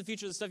to lease in the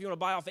future, the stuff you want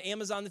to buy off of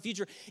Amazon in the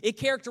future. It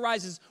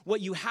characterizes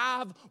what you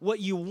have, what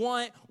you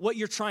want, what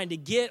you're trying to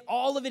get.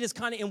 All of it is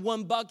kind of in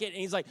one bucket. And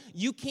he's like,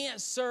 you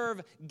can't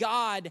serve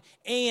God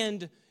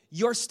and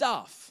your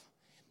stuff.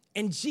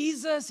 And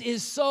Jesus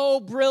is so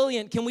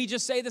brilliant. Can we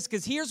just say this?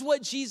 Because here's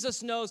what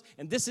Jesus knows,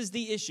 and this is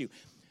the issue.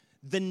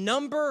 The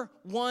number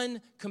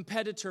one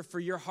competitor for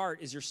your heart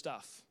is your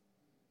stuff.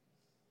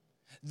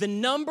 The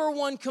number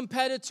one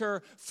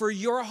competitor for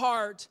your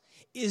heart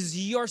is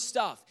your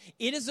stuff.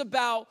 It is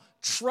about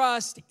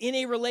trust in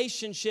a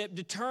relationship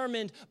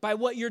determined by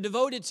what you're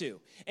devoted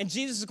to. And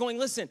Jesus is going,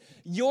 listen,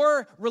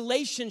 your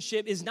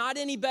relationship is not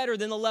any better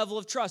than the level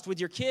of trust with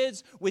your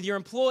kids, with your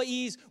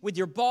employees, with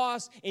your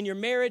boss, in your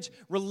marriage.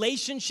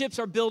 Relationships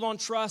are built on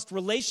trust.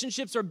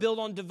 Relationships are built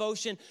on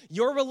devotion.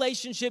 Your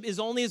relationship is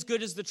only as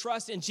good as the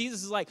trust. And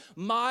Jesus is like,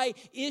 my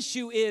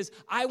issue is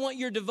I want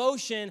your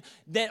devotion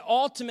that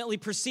ultimately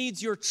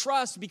precedes your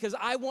trust, because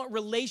I want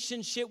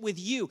relationship with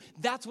you.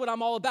 That's what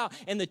I'm all about.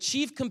 And the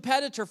chief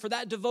competitor for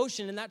that devotion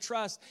and that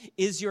trust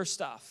is your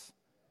stuff.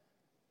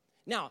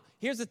 Now,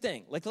 here's the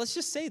thing. Like, let's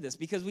just say this,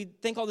 because we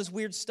think all this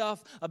weird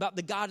stuff about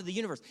the God of the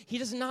universe. He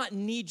does not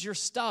need your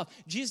stuff.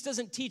 Jesus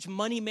doesn't teach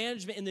money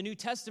management in the New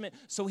Testament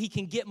so he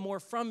can get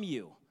more from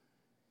you.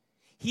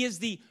 He is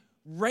the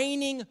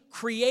reigning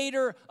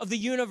creator of the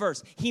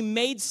universe. He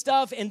made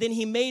stuff, and then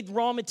he made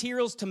raw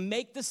materials to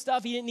make the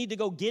stuff. He didn't need to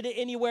go get it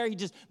anywhere. He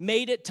just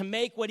made it to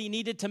make what he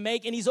needed to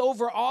make, and he's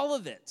over all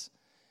of it.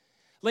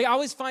 Like, I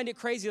always find it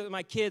crazy that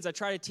my kids, I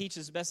try to teach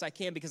as best I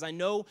can, because I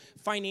know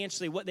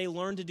financially what they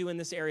learn to do in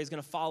this area is going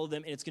to follow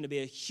them, and it's going to be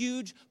a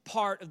huge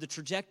part of the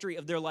trajectory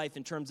of their life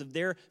in terms of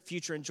their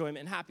future enjoyment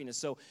and happiness.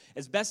 So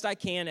as best I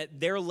can at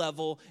their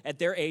level, at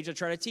their age, I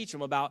try to teach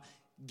them about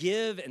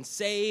give and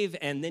save,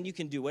 and then you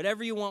can do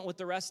whatever you want with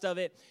the rest of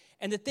it.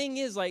 And the thing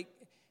is, like,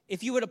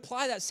 if you would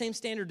apply that same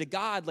standard to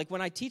God, like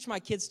when I teach my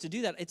kids to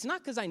do that, it's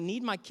not because I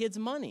need my kids'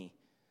 money.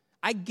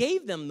 I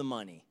gave them the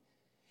money.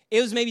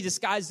 It was maybe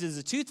disguised as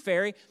a tooth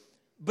fairy,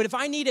 but if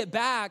I need it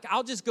back,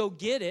 I'll just go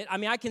get it. I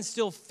mean, I can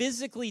still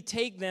physically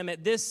take them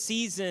at this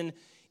season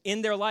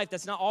in their life.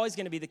 That's not always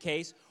going to be the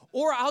case.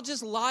 Or I'll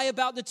just lie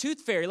about the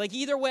tooth fairy. Like,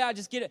 either way, I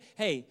just get it.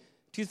 Hey,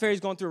 tooth fairy's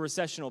going through a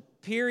recessional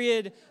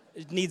period.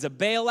 needs a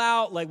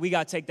bailout, like we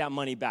got to take that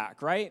money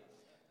back, right?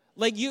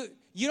 Like you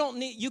don't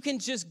need, you can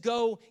just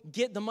go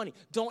get the money.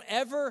 Don't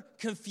ever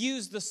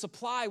confuse the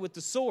supply with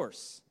the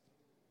source.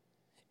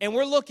 And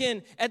we're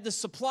looking at the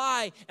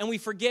supply and we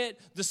forget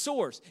the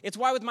source. It's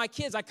why with my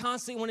kids, I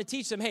constantly want to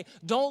teach them, hey,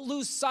 don't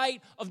lose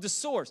sight of the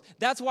source.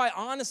 That's why,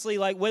 honestly,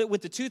 like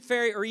with the tooth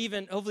fairy, or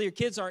even, hopefully your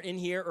kids aren't in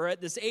here or at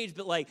this age,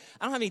 but like,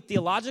 I don't have any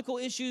theological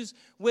issues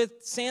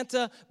with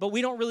Santa, but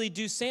we don't really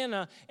do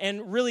Santa.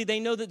 And really, they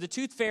know that the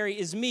tooth fairy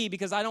is me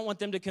because I don't want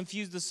them to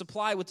confuse the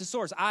supply with the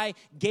source. I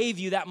gave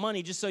you that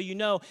money, just so you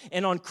know.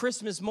 And on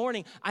Christmas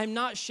morning, I'm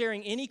not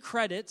sharing any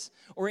credit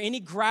or any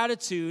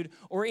gratitude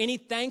or any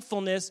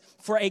thankfulness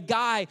for a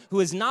guy who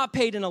has not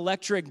paid an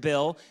electric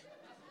bill.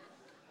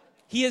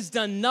 He has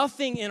done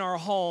nothing in our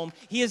home.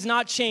 He has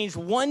not changed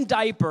one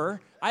diaper.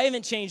 I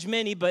haven't changed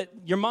many, but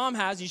your mom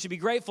has. You should be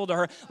grateful to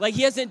her. Like,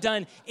 he hasn't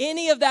done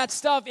any of that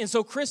stuff. And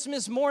so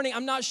Christmas morning,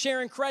 I'm not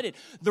sharing credit.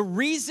 The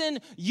reason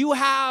you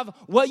have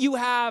what you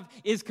have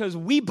is because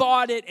we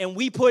bought it and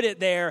we put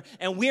it there,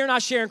 and we're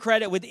not sharing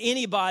credit with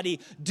anybody.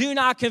 Do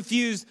not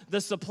confuse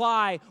the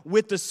supply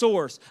with the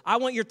source. I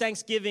want your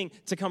Thanksgiving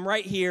to come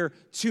right here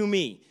to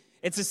me.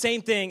 It's the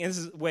same thing, and this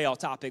is way off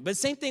topic, but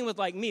same thing with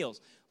like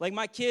meals. Like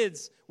my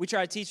kids, we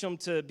try to teach them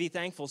to be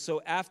thankful.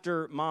 So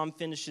after mom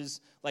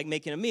finishes like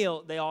making a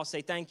meal, they all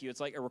say thank you.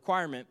 It's like a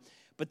requirement.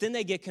 But then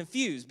they get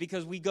confused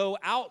because we go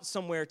out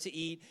somewhere to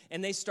eat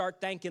and they start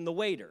thanking the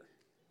waiter.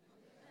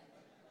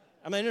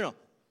 I mean, no.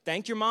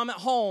 Thank your mom at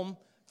home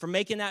for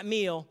making that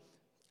meal.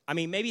 I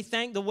mean, maybe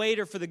thank the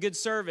waiter for the good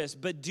service,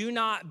 but do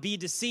not be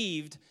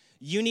deceived.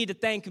 You need to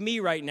thank me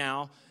right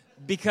now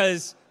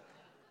because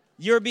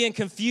you're being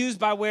confused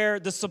by where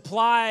the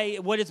supply,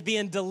 what it's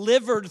being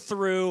delivered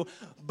through,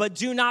 but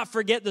do not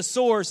forget the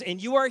source.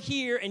 And you are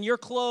here and you're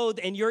clothed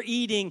and you're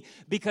eating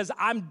because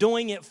I'm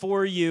doing it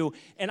for you,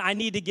 and I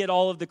need to get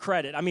all of the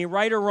credit. I mean,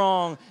 right or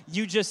wrong,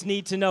 you just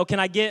need to know. Can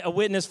I get a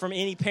witness from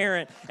any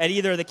parent at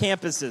either of the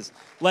campuses?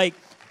 Like,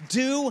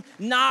 do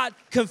not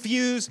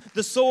confuse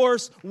the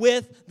source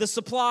with the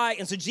supply.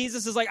 And so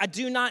Jesus is like, I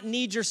do not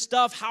need your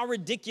stuff. How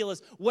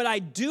ridiculous. What I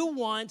do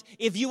want,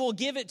 if you will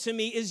give it to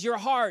me, is your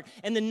heart.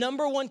 And the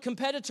number one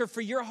competitor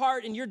for your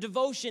heart and your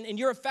devotion and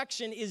your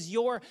affection is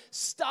your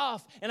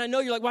stuff. And I know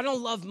you're like, well, I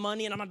don't love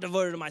money and I'm not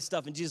devoted to my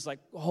stuff. And Jesus is like,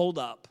 hold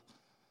up.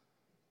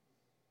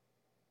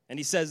 And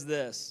he says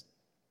this: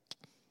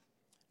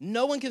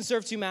 no one can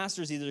serve two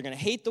masters. Either they're going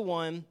to hate the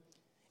one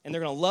and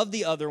they're going to love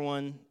the other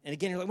one. And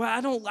again, you're like, well,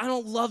 I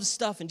don't love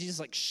stuff. And Jesus is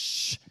like,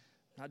 shh,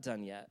 not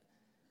done yet.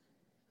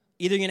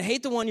 Either you're going to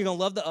hate the one, you're going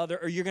to love the other,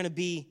 or you're going to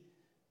be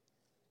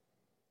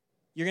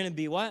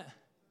what?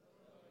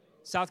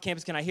 South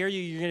Campus, can I hear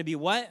you? You're going to be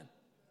what?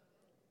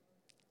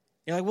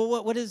 You're like,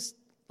 well, what is,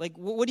 like,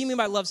 what do you mean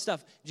by love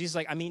stuff? Jesus is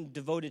like, I mean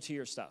devoted to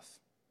your stuff.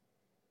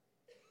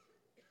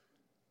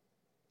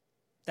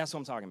 That's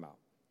what I'm talking about.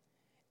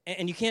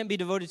 And you can't be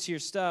devoted to your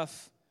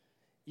stuff.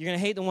 You're going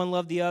to hate the one,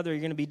 love the other. You're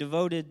going to be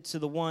devoted to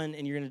the one,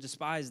 and you're going to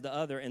despise the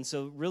other. And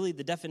so really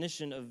the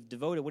definition of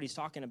devoted, what he's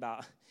talking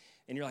about,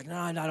 and you're like, no,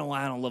 I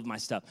don't love my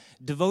stuff.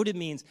 Devoted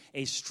means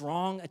a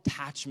strong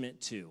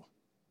attachment to.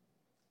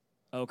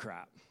 Oh,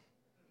 crap.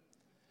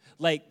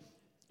 Like,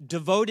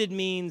 devoted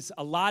means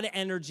a lot of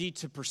energy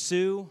to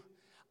pursue,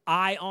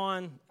 eye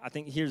on. I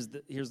think here's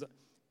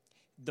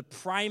the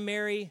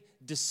primary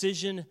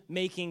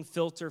decision-making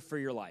filter for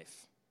your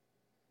life.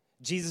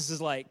 Jesus is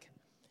like,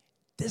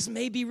 this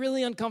may be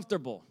really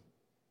uncomfortable,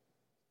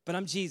 but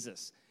I'm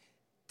Jesus.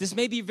 This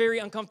may be very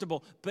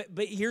uncomfortable,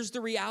 but here's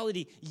the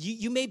reality.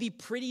 You may be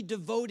pretty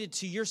devoted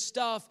to your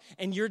stuff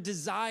and your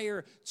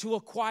desire to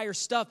acquire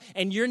stuff,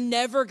 and you're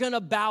never going to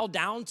bow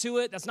down to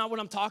it. That's not what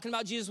I'm talking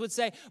about, Jesus would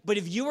say. But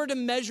if you were to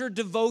measure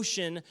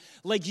devotion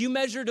like you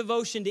measure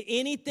devotion to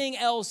anything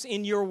else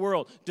in your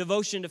world,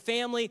 devotion to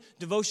family,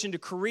 devotion to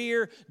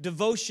career,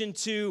 devotion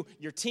to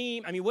your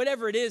team, I mean,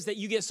 whatever it is that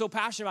you get so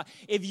passionate about,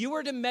 if you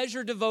were to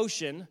measure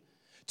devotion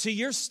to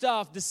your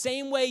stuff the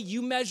same way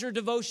you measure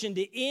devotion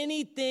to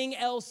anything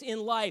else in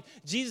life,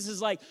 Jesus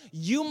is like,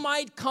 you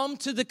might come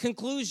to the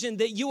conclusion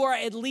that you are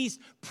at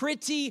least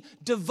pretty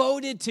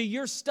devoted to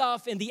your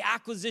stuff and the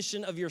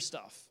acquisition of your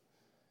stuff.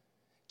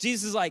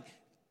 Jesus is like,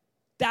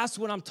 that's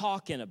what I'm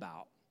talking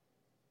about.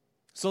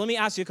 So let me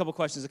ask you a couple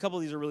questions. A couple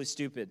of these are really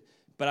stupid,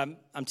 but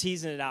I'm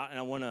teasing it out, and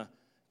I want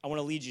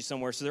to lead you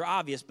somewhere. So they're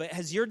obvious, but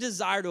has your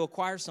desire to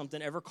acquire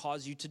something ever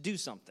caused you to do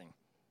something?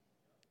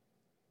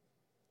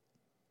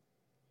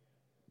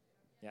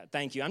 Yeah,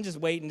 thank you. I'm just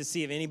waiting to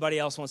see if anybody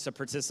else wants to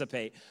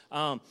participate.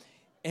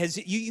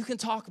 You can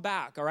talk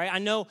back, all right? I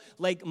know,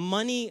 like,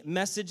 money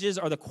messages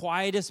are the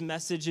quietest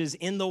messages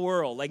in the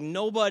world. Like,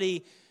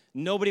 nobody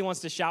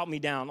wants to shout me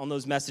down on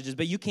those messages,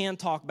 but you can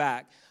talk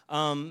back.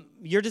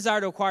 Your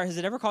desire to acquire, has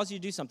it ever caused you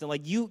to do something?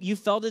 Like, you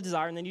felt a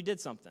desire and then you did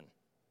something.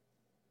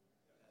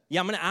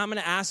 Yeah, I'm gonna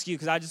ask you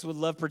because I just would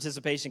love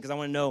participation because I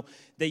want to know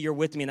that you're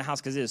with me in the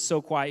house because it is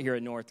so quiet here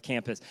at North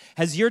Campus.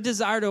 Has your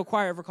desire to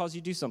acquire ever caused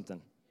you to do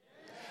something?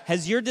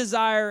 Has your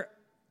desire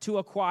to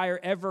acquire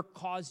ever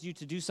caused you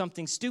to do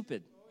something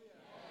stupid?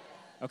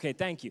 Okay,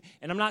 thank you.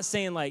 And I'm not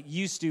saying like,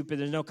 you stupid,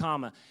 there's no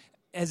comma.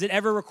 Has it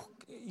ever,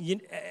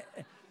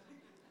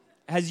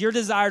 has your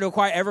desire to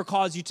acquire ever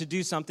caused you to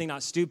do something,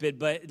 not stupid,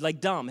 but like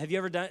dumb? Have you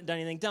ever done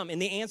anything dumb?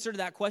 And the answer to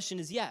that question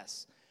is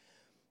yes.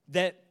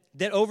 That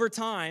over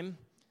time,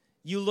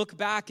 you look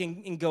back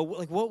and go,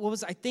 like, what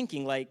was I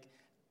thinking? Like,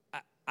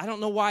 I don't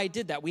know why I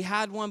did that. We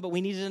had one, but we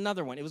needed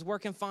another one. It was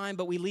working fine,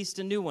 but we leased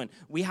a new one.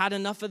 We had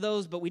enough of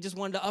those, but we just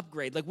wanted to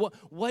upgrade. Like,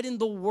 what in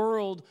the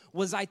world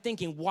was I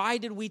thinking? Why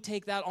did we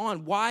take that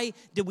on? Why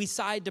did we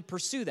decide to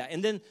pursue that?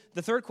 And then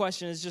the third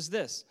question is just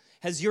this.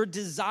 Has your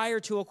desire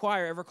to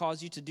acquire ever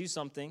caused you to do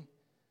something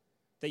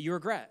that you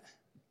regret?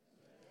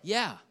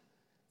 Yeah,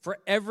 for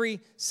every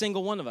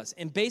single one of us.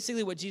 And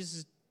basically what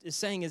Jesus is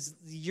saying is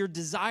your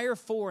desire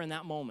for in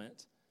that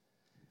moment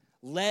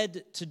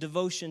led to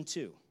devotion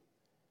to.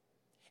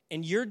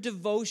 And your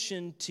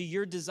devotion to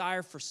your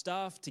desire for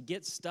stuff, to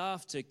get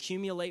stuff, to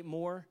accumulate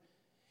more,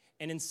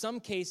 and in some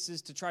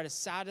cases to try to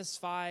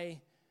satisfy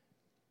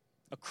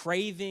a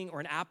craving or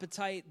an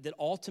appetite that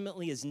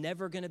ultimately is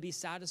never going to be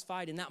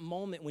satisfied, in that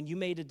moment when you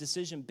made a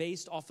decision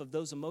based off of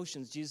those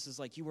emotions, Jesus is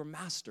like, you were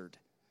mastered.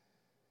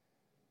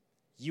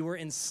 You were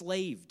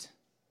enslaved.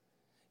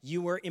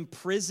 You were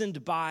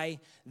imprisoned by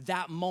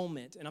that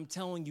moment. And I'm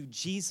telling you,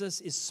 Jesus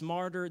is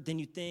smarter than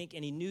you think.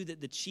 And he knew that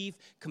the chief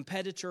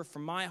competitor for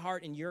my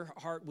heart and your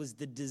heart was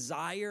the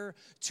desire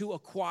to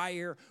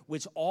acquire,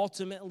 which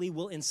ultimately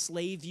will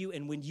enslave you.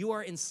 And when you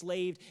are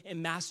enslaved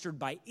and mastered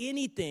by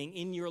anything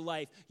in your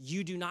life,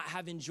 you do not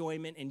have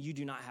enjoyment and you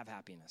do not have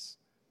happiness.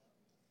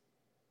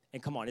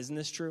 And come on, isn't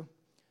this true?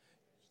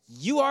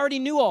 You already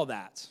knew all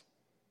that.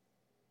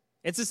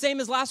 It's the same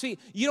as last week.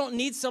 You don't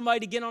need somebody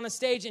to get on a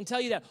stage and tell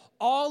you that.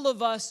 All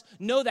of us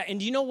know that. And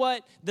do you know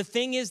what the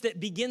thing is that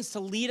begins to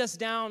lead us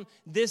down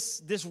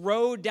this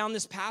road, down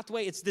this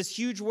pathway? It's this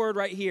huge word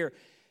right here,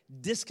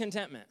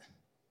 discontentment.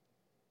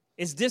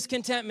 It's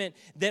discontentment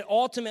that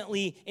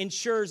ultimately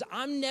ensures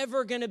I'm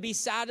never going to be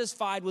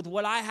satisfied with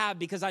what I have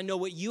because I know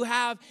what you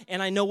have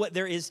and I know what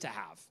there is to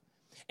have.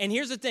 And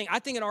here's the thing. I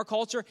think in our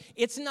culture,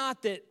 it's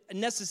not that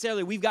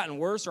necessarily we've gotten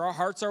worse or our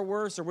hearts are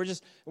worse or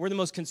we're the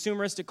most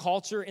consumeristic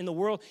culture in the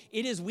world.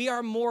 It is we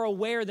are more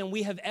aware than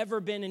we have ever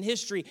been in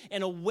history.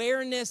 And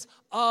awareness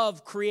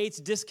of creates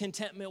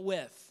discontentment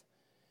with.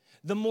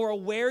 The more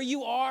aware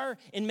you are,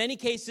 in many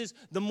cases,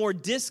 the more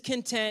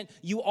discontent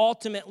you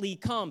ultimately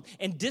come.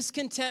 And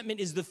discontentment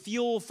is the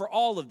fuel for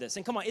all of this.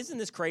 And come on, isn't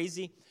this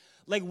crazy?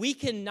 Like we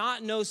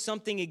cannot know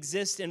something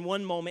exists in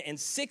one moment and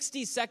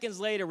 60 seconds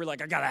later, we're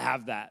like, I gotta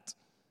have that.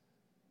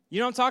 You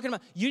know what I'm talking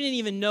about? You didn't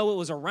even know it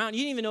was around. You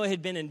didn't even know it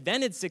had been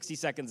invented 60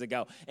 seconds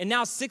ago. And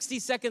now 60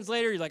 seconds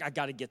later, you're like, I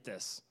got to get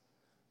this.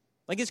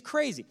 Like, it's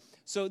crazy.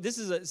 So this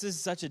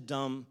is such a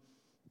dumb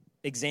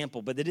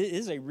example, but it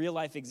is a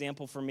real-life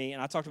example for me.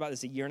 And I talked about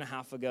this a year and a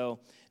half ago,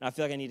 and I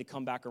feel like I need to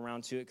come back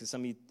around to it because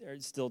some of you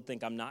still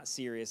think I'm not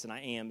serious, and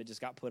I am. It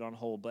just got put on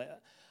hold.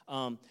 But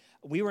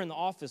we were in the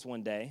office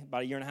one day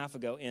about a year and a half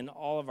ago, and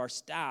all of our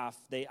staff,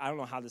 I don't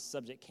know how this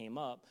subject came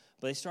up,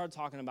 but they started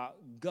talking about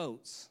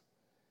goats.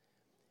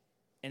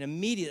 And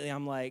immediately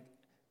I'm like,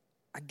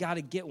 I got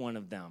to get one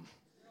of them.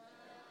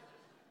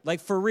 Like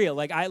for real,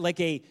 like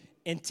a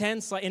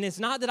intense, and it's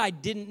not that I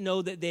didn't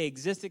know that they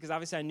existed, because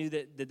obviously I knew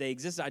that they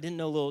existed. I didn't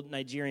know little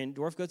Nigerian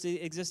dwarf goats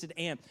existed,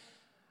 and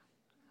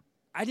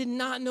I did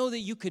not know that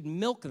you could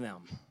milk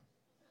them.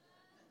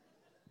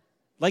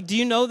 Like, do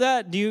you know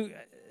that? Do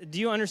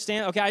you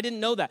understand? Okay, I didn't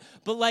know that.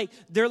 But like,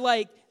 they're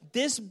like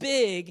this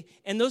big,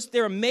 and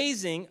they're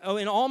amazing. Oh,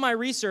 in all my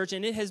research,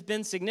 and it has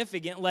been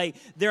significant, like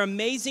they're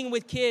amazing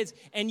with kids,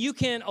 and you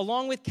can,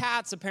 along with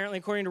cats, apparently,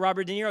 according to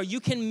Robert De Niro, you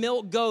can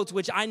milk goats,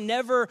 which I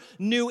never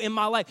knew in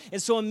my life. And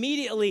so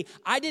immediately,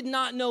 I did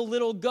not know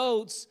little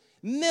goats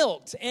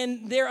milked,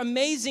 and they're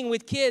amazing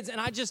with kids, and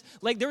I just,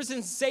 like, there was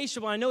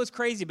insatiable, I know it's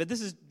crazy, but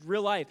this is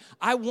real life.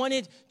 I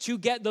wanted to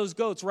get those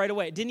goats right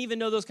away. Didn't even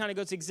know those kind of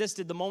goats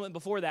existed the moment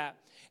before that.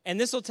 And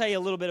this will tell you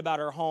a little bit about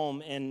our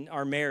home and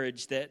our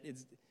marriage, that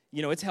it's,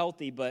 it's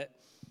healthy, but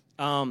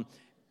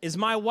is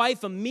my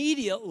wife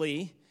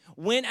immediately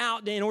went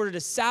out in order to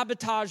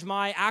sabotage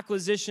my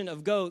acquisition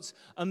of goats,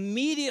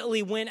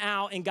 immediately went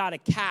out and got a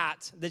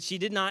cat that she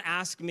did not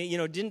ask me,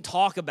 didn't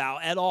talk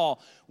about at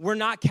all. We're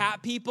not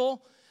cat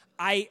people.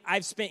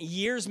 I've spent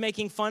years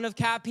making fun of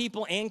cat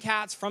people and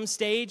cats from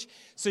stage.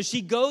 So she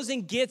goes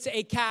and gets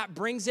a cat,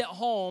 brings it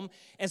home,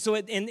 and so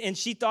and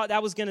she thought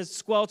that was going to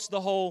squelch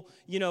the whole,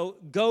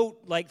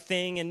 goat-like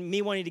thing and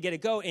me wanting to get a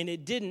goat, and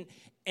it didn't.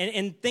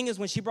 And thing is,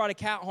 when she brought a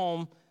cat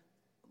home,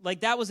 like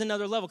that was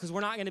another level, because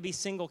we're not going to be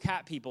single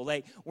cat people.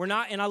 Like we're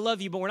not, and I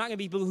love you, but we're not going to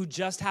be people who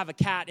just have a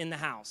cat in the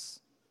house.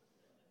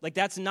 Like,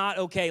 that's not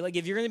okay. Like,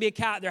 if you're going to be a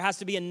cat, there has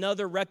to be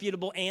another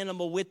reputable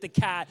animal with the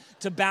cat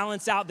to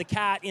balance out the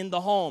cat in the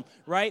home,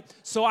 right?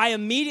 So I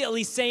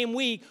immediately, same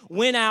week,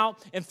 went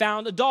out and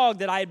found a dog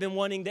that I had been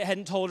wanting that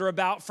hadn't told her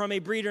about from a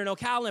breeder in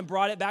Ocala and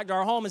brought it back to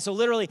our home. And so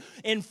literally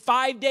in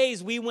 5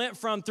 days, we went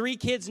from 3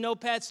 kids, no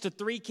pets, to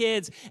 3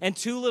 kids and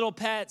 2 little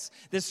pets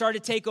that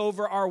started to take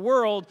over our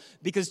world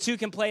because 2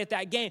 can play at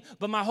that game.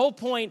 But my whole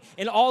point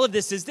in all of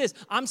this is this.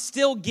 I'm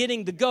still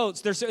getting the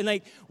goats. They're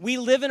like, we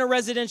live in a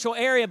residential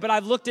area, but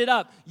I've looked it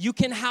up. You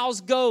can house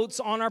goats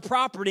on our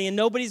property, and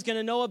nobody's going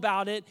to know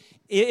about it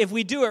if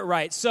we do it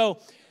right. So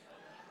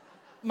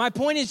my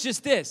point is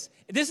just this.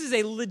 This is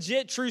a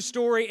legit true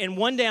story, and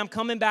one day I'm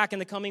coming back in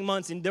the coming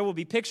months, and there will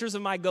be pictures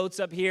of my goats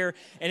up here,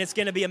 and it's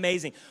going to be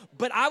amazing.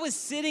 But I was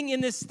sitting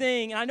in this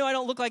thing, and I know I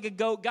don't look like a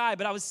goat guy,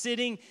 but I was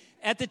sitting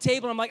at the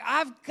table, and I'm like,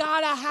 I've got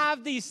to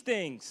have these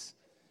things,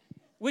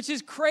 which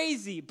is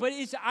crazy, but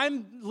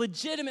I'm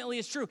legitimately,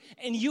 it's true.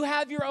 And you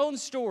have your own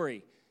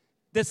story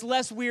that's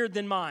less weird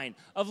than mine,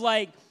 of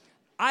like,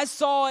 I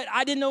saw it,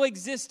 I didn't know it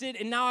existed,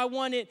 and now I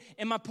want it.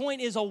 And my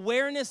point is,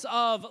 awareness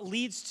of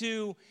leads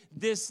to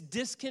this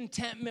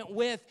discontentment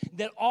with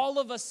that all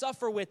of us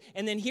suffer with.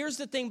 And then here's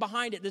the thing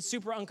behind it that's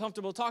super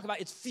uncomfortable to talk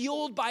about. It's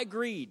fueled by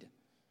greed.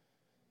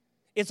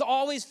 It's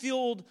always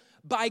fueled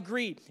by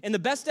greed. And the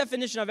best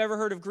definition I've ever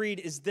heard of greed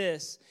is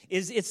this,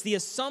 is it's the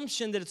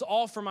assumption that it's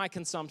all for my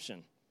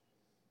consumption,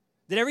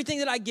 that everything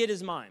that I get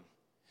is mine.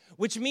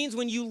 Which means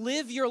when you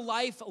live your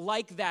life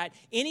like that,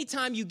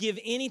 anytime you give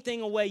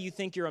anything away, you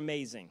think you're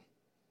amazing.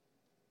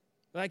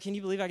 Like, can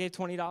you believe I gave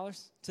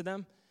 $20 to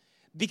them?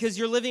 Because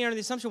you're living under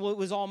the assumption, well, it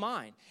was all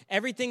mine.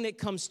 Everything that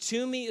comes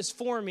to me is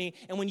for me.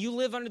 And when you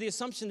live under the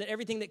assumption that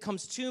everything that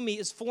comes to me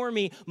is for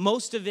me,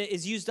 most of it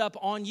is used up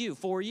on you,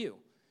 for you.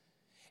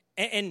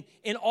 And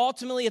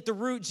ultimately, at the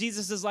root,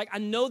 Jesus is like, I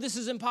know this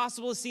is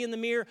impossible to see in the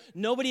mirror.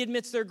 Nobody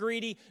admits they're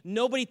greedy.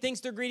 Nobody thinks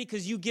they're greedy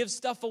because you give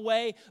stuff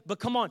away. But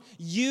come on,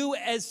 you,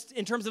 as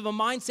in terms of a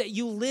mindset,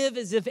 you live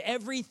as if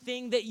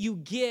everything that you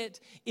get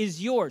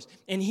is yours.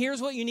 And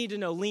here's what you need to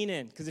know. Lean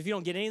in, because if you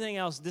don't get anything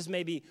else, this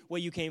may be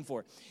what you came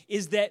for,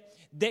 is that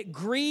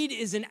greed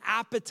is an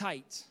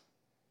appetite.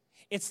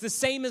 It's the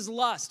same as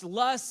lust.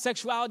 Lust,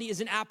 sexuality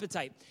is an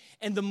appetite.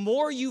 And the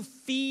more you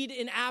feed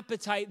an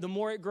appetite, the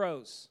more it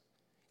grows.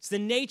 It's the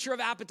nature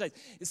of appetite.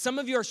 Some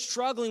of you are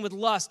struggling with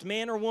lust,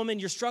 man or woman.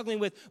 You're struggling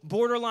with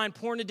borderline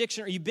porn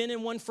addiction, or you've been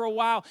in one for a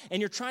while, and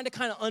you're trying to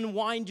kind of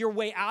unwind your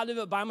way out of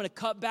it, but I'm going to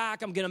cut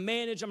back. I'm going to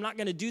manage. I'm not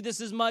going to do this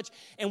as much.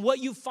 And what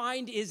you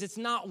find is it's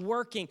not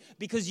working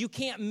because you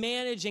can't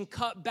manage and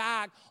cut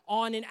back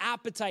on an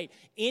appetite.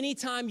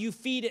 Anytime you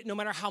feed it, no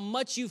matter how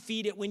much you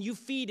feed it, when you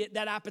feed it,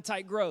 that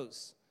appetite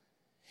grows.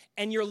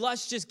 And your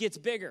lust just gets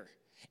bigger.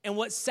 And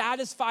what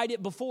satisfied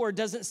it before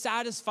doesn't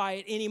satisfy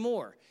it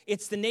anymore.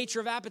 It's the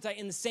nature of appetite.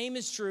 And the same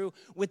is true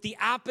with the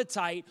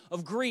appetite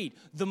of greed.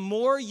 The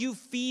more you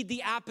feed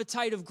the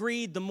appetite of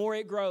greed, the more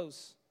it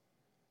grows.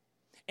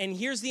 And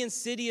here's the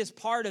insidious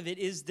part of it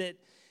is that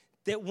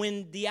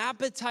when the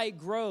appetite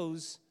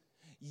grows,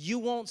 you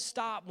won't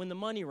stop when the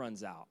money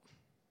runs out.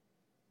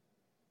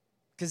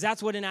 Because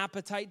that's what an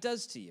appetite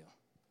does to you.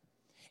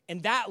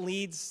 And that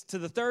leads to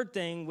the third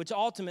thing, which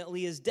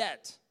ultimately is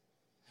debt.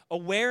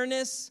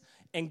 Awareness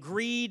and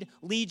greed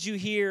leads you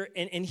here.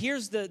 And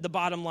here's the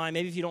bottom line.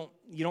 Maybe if you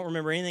don't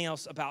remember anything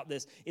else about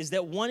this, is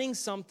that wanting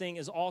something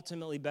is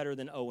ultimately better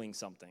than owing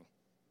something.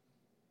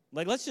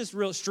 Like, let's just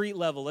real street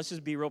level. Let's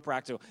just be real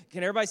practical.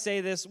 Can everybody say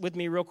this with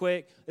me real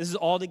quick? This is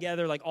all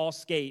together, like all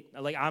skate.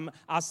 Like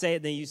I'll say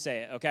it, then you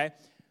say it, okay?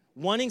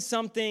 Wanting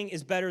something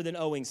is better than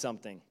owing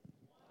something.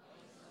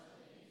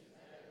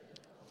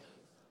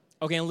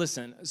 Okay, and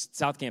listen,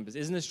 South Campus,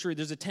 isn't this true?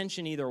 There's a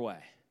tension either way.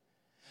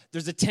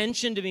 There's a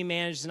tension to be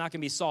managed, it's not going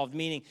to be solved.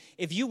 Meaning,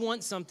 if you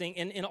want something,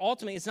 and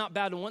ultimately it's not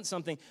bad to want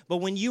something, but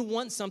when you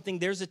want something,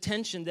 there's a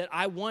tension that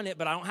I want it,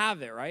 but I don't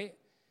have it, right?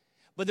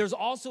 But there's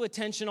also a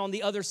tension on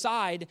the other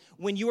side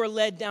when you are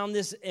led down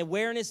this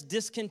awareness,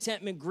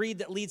 discontentment, greed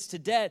that leads to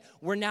debt,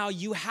 where now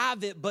you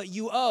have it, but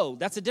you owe.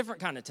 That's a different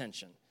kind of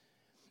tension.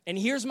 And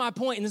here's my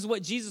point, and this is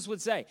what Jesus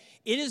would say.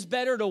 It is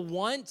better to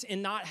want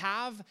and not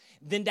have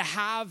than to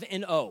have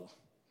and owe.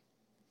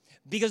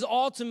 Because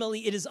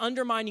ultimately, it is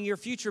undermining your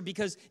future,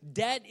 because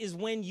debt is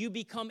when you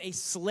become a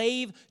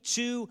slave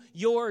to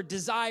your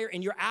desire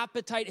and your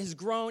appetite has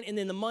grown and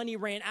then the money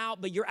ran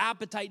out, but your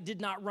appetite did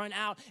not run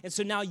out. And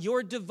so now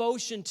your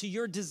devotion to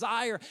your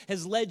desire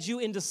has led you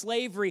into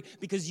slavery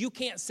because you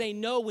can't say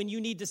no when you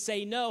need to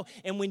say no.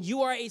 And when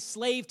you are a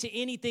slave to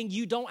anything,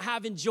 you don't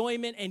have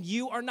enjoyment and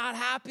you are not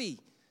happy.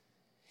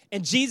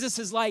 And Jesus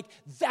is like,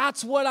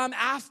 that's what I'm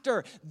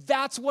after.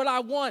 That's what I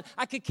want.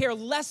 I could care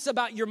less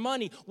about your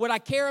money. What I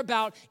care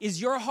about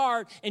is your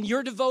heart and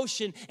your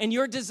devotion and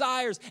your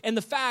desires. And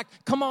the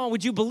fact, come on,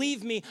 would you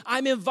believe me?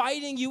 I'm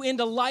inviting you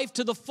into life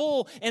to the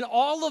full. And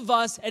all of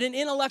us at an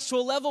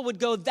intellectual level would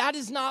go, that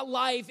is not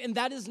life and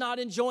that is not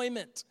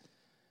enjoyment.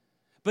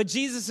 But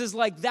Jesus is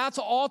like, that's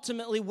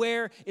ultimately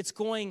where it's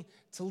going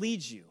to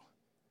lead you.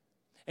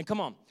 And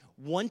come on,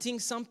 wanting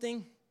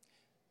something,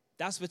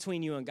 that's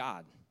between you and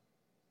God.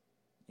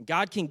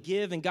 God can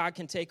give and God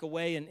can take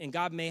away, and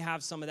God may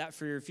have some of that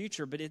for your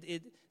future, but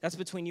that's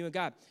between you and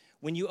God.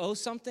 When you owe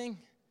something,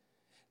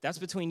 that's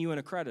between you and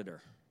a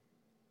creditor.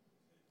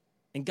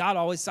 And God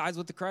always sides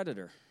with the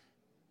creditor.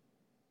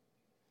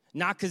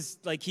 Not because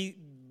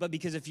but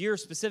because if you're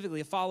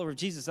specifically a follower of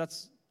Jesus,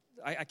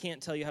 I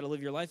can't tell you how to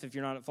live your life if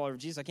you're not a follower of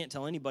Jesus. I can't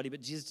tell anybody,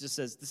 but Jesus just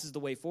says this is the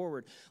way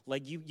forward.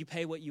 Like you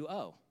pay what you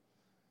owe.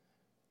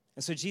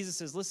 And so Jesus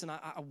says, listen,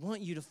 I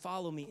want you to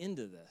follow me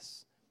into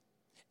this.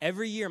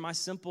 Every year, my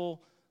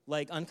simple,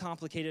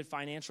 uncomplicated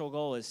financial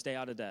goal is stay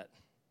out of debt.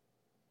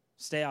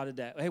 Stay out of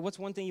debt. Hey, what's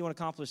one thing you want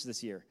to accomplish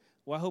this year?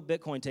 Well, I hope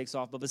Bitcoin takes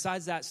off, but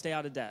besides that, stay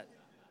out of debt.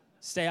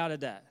 Stay out of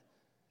debt.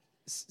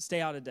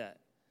 Stay out of debt.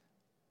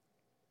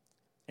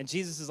 And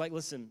Jesus is like,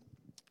 listen,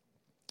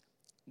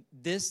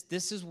 this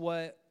is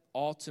what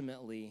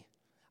ultimately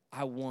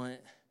I want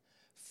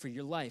for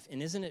your life.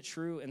 And isn't it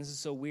true, and this is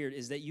so weird,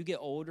 is that you get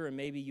older and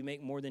maybe you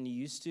make more than you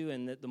used to,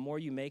 and that the more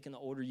you make and the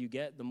older you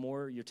get, the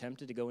more you're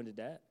tempted to go into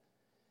debt?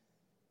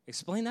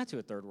 Explain that to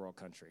a third world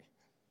country.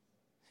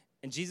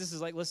 And Jesus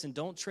is like, listen,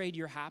 don't trade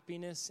your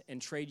happiness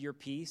and trade your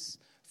peace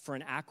for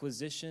an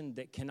acquisition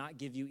that cannot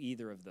give you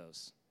either of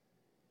those,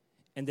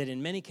 and that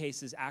in many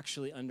cases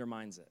actually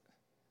undermines it.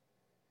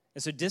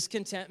 And so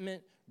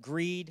discontentment,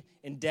 greed,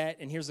 and debt,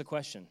 and here's the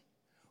question.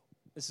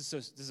 This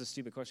is a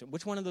stupid question.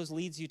 Which one of those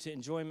leads you to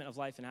enjoyment of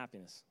life and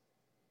happiness?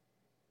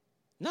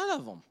 None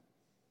of them.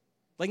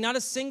 Not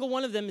a single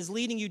one of them is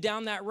leading you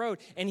down that road.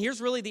 And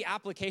here's really the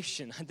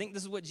application. I think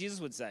this is what Jesus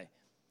would say.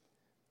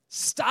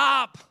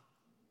 Stop.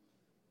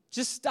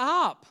 Just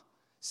stop.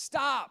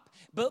 Stop.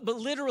 But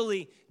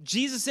literally,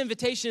 Jesus'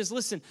 invitation is,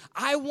 listen,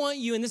 I want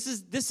you, and this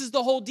is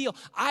the whole deal.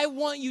 I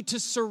want you to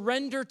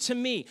surrender to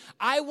me.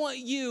 I want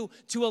you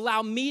to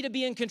allow me to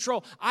be in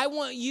control. I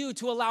want you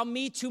to allow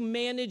me to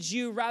manage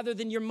you rather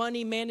than your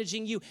money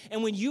managing you.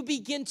 And when you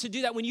begin to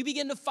do that, when you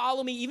begin to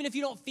follow me, even if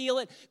you don't feel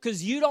it,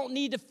 because you don't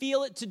need to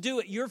feel it to do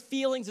it, your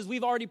feelings, as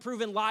we've already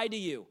proven, lie to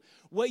you.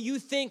 What you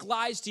think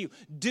lies to you.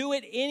 Do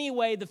it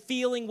anyway, the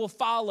feeling will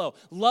follow.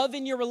 Love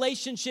in your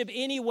relationship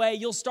anyway,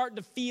 you'll start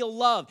to feel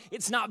love.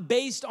 It's not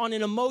based on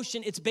an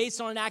emotion, it's based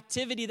on an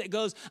activity that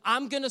goes,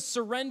 I'm going to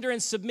surrender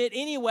and submit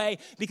anyway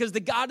because the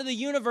God of the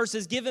universe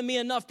has given me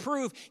enough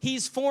proof.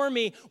 He's for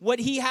me. What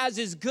he has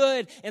is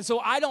good. And so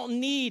I don't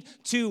need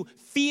to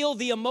feel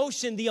the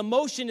emotion. The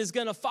emotion is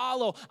going to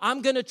follow.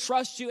 I'm going to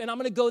trust you and I'm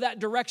going to go that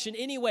direction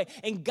anyway.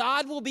 And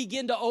God will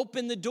begin to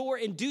open the door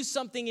and do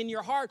something in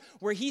your heart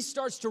where he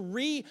starts to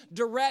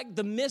redirect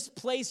the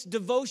misplaced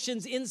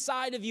devotions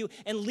inside of you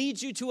and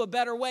lead you to a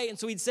better way. And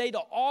so he'd say to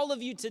all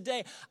of you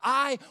today,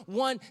 I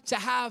want to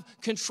have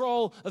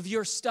control of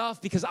your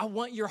stuff because I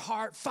want your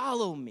heart.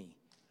 Follow me.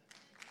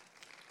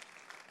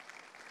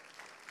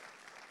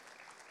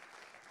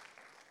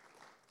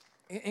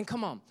 And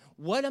come on,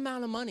 what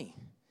amount of money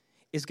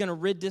is going to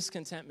rid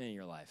discontentment in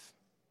your life?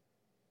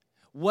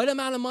 What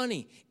amount of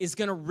money is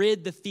going to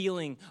rid the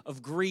feeling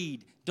of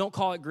greed? Don't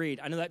call it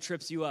greed. I know that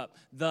trips you up.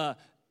 The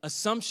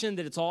assumption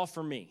that it's all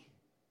for me.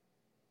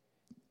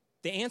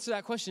 The answer to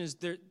that question is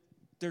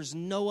there's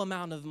no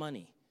amount of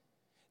money.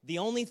 The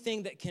only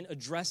thing that can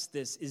address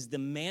this is the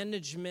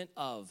management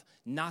of,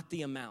 not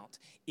the amount.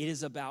 It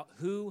is about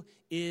who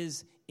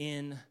is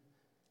in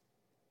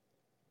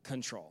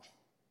control.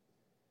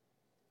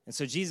 And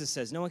so Jesus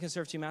says, no one can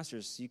serve two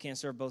masters. You can't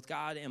serve both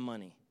God and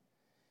money.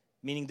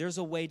 Meaning there's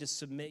a way to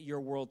submit your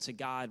world to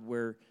God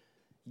where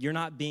you're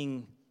not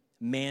being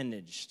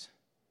managed.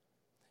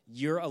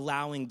 You're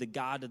allowing the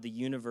God of the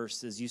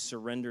universe, as you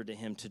surrender to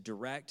him, to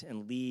direct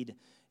and lead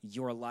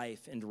your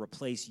life and to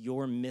replace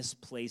your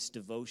misplaced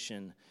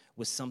devotion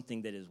with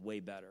something that is way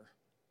better.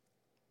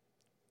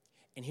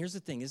 And here's the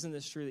thing, isn't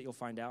this true that you'll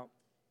find out?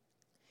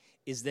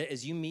 Is that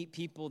as you meet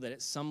people that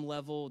at some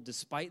level,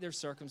 despite their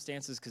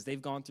circumstances, because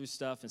they've gone through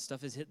stuff and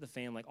stuff has hit the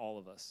fan like all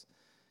of us,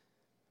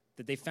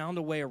 that they found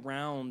a way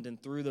around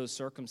and through those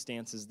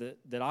circumstances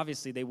that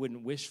obviously they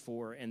wouldn't wish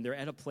for, and they're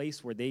at a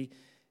place where they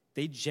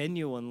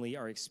genuinely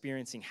are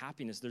experiencing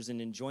happiness. There's an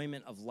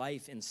enjoyment of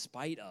life in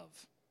spite of.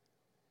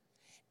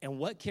 And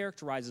what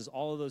characterizes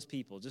all of those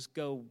people? Just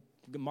go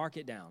mark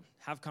it down.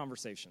 Have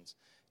conversations.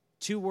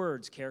 2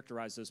 words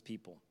characterize those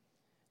people: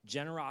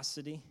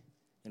 generosity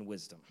and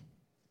wisdom.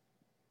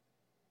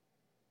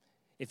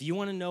 If you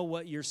want to know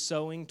what you're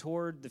sowing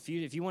toward the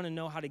future, if you want to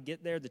know how to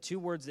get there, the 2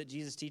 words that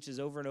Jesus teaches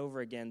over and over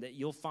again that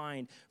you'll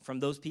find from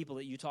those people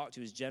that you talk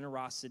to is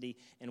generosity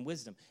and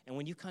wisdom. And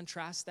when you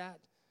contrast that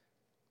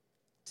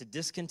to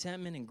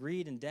discontentment and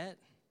greed and debt,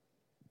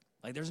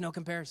 there's no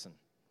comparison.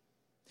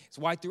 It's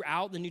why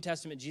throughout the New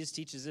Testament, Jesus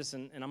teaches this,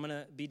 and I'm going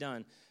to be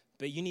done,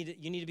 but you need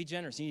to be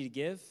generous. You need to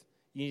give,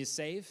 you need to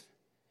save,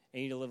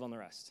 and you need to live on the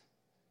rest.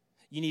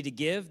 You need to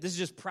give. This is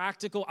just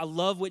practical. I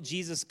love what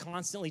Jesus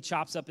constantly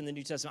chops up in the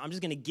New Testament. I'm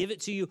just going to give it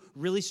to you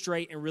really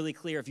straight and really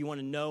clear if you want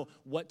to know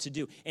what to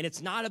do. And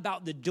it's not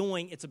about the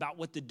doing, it's about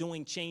what the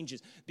doing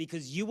changes,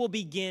 because you will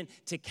begin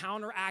to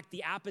counteract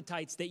the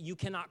appetites that you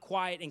cannot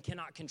quiet and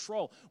cannot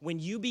control. When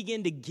you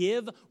begin to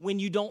give when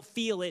you don't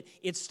feel it,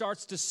 it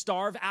starts to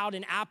starve out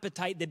an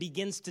appetite that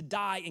begins to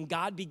die, and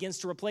God begins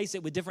to replace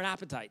it with different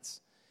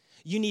appetites.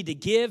 You need to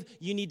give,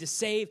 you need to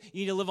save, you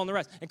need to live on the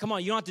rest. And come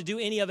on, you don't have to do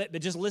any of it,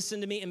 but just listen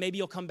to me and maybe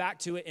you'll come back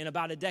to it in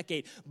about a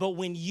decade. But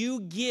when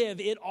you give,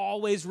 it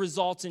always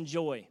results in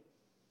joy.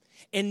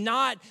 And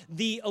not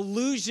the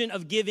illusion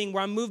of giving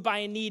where I'm moved by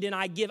a need and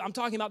I give. I'm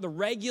talking about the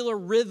regular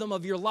rhythm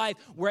of your life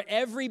where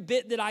every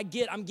bit that I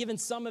get, I'm giving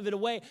some of it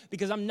away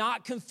because I'm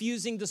not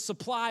confusing the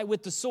supply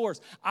with the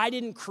source. I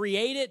didn't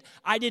create it.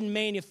 I didn't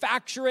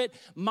manufacture it.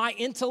 My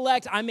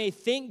intellect, I may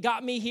think,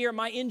 got me here.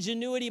 My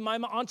ingenuity, my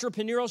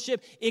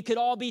entrepreneurship, it could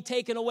all be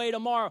taken away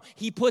tomorrow.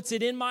 He puts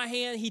it in my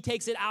hand. He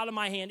takes it out of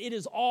my hand. It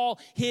is all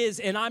his,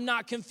 and I'm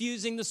not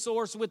confusing the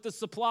source with the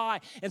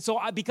supply. And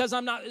so because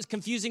I'm not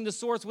confusing the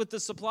source with the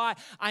supply,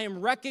 I am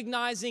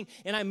recognizing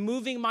and I'm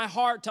moving my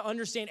heart to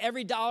understand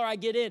every dollar I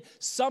get in,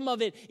 some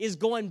of it is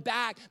going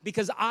back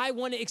because I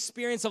want to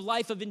experience a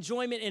life of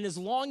enjoyment. And as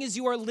long as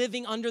you are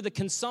living under the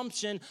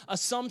consumption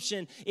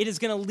assumption, it is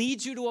going to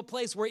lead you to a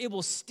place where it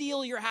will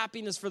steal your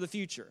happiness for the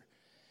future.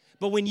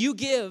 But when you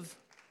give,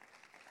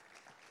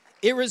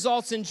 it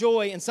results in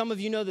joy. And some of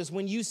you know this.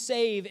 When you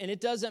save, and it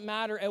doesn't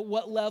matter at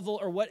what level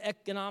or what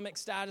economic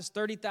status,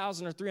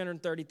 30,000 or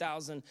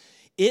 330,000,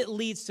 it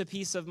leads to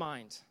peace of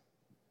mind,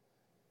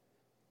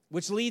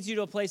 which leads you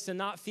to a place to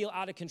not feel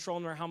out of control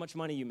no matter how much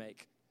money you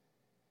make,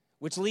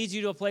 which leads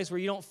you to a place where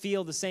you don't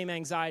feel the same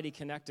anxiety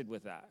connected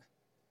with that.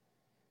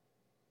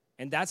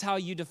 And that's how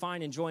you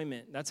define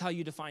enjoyment. That's how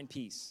you define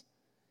peace.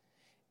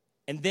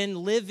 And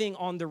then living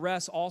on the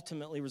rest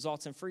ultimately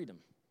results in freedom.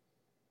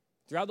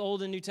 Throughout the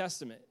Old and New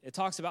Testament, it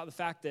talks about the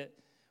fact that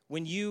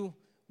when you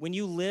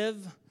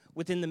live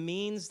within the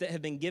means that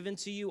have been given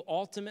to you,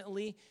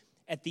 ultimately,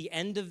 at the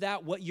end of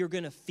that, what you're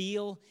going to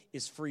feel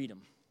is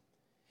freedom.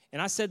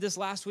 And I said this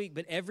last week,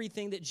 but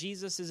everything that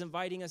Jesus is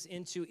inviting us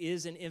into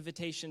is an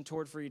invitation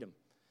toward freedom.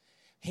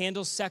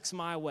 Handle sex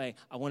my way.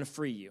 I want to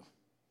free you.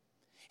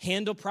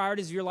 Handle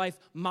priorities of your life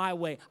my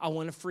way. I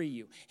want to free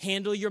you.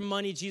 Handle your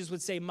money, Jesus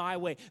would say, my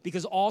way,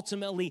 because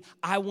ultimately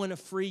I want to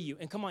free you.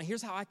 And come on,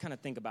 here's how I kind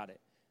of think about it.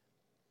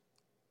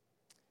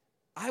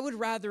 I would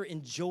rather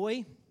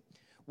enjoy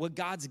what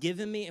God's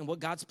given me and what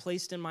God's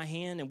placed in my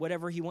hand and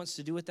whatever he wants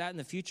to do with that in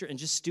the future and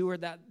just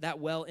steward that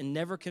well and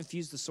never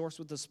confuse the source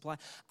with the supply.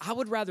 I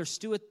would rather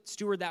steward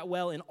that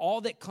well in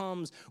all that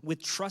comes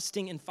with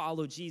trusting and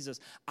follow Jesus.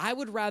 I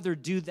would rather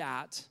do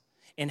that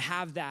and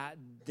have that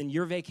than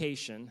your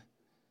vacation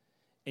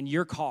and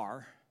your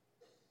car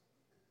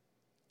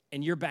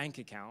and your bank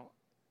account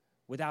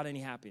without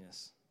any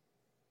happiness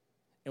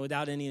and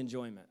without any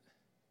enjoyment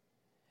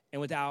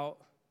and without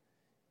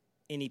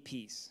any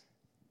peace.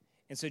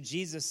 And so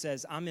Jesus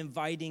says, I'm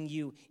inviting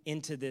you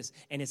into this,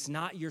 and it's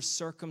not your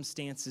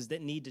circumstances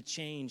that need to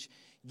change.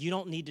 You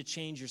don't need to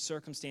change your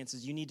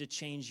circumstances. You need to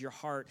change your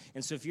heart.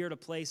 And so if you're at a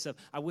place of,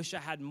 I wish I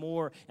had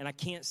more, and I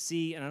can't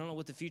see, and I don't know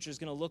what the future is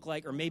going to look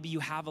like, or maybe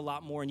you have a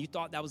lot more, and you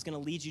thought that was going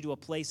to lead you to a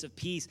place of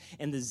peace,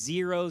 and the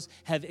zeros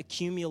have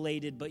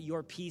accumulated, but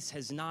your peace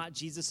has not.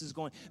 Jesus is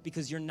going,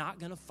 because you're not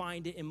going to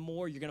find it in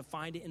more. You're going to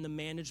find it in the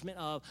management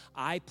of,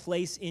 I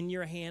place in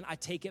your hand, I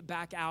take it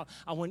back out.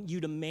 I want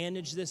you to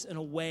manage this in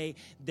a way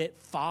that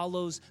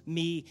follows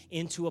me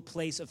into a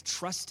place of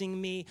trusting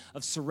me,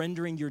 of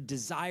surrendering your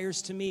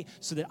desires to me,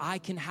 so that I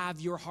can have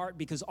your heart,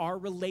 because our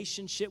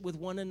relationship with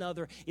one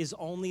another is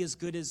only as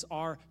good as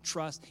our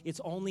trust.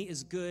 It's only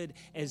as good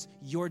as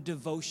your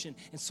devotion.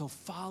 And so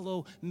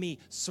follow me.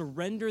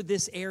 Surrender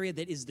this area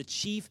that is the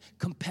chief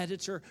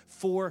competitor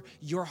for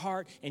your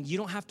heart. And you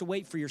don't have to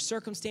wait for your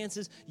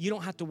circumstances. You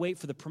don't have to wait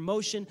for the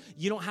promotion.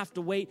 You don't have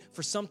to wait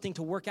for something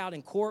to work out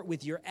in court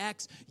with your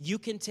ex. You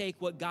can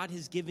take what God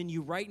has given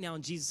you right now.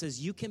 And Jesus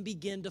says, you can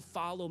begin to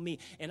follow me.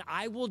 And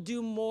I will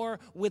do more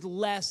with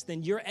less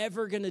than you're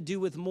ever going to do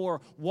with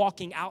more,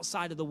 walking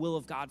outside of the will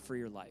of God for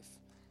your life.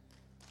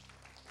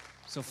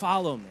 So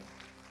follow me.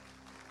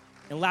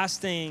 And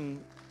last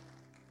thing,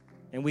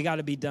 and we got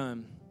to be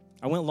done.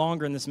 I went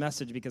longer in this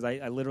message because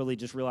I literally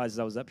just realized as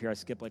I was up here, I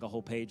skipped like a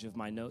whole page of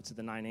my notes at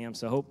the 9 a.m.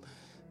 So I hope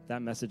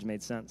that message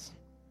made sense.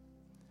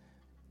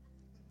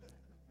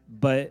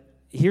 But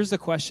here's the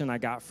question I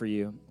got for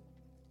you.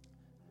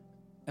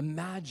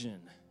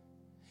 Imagine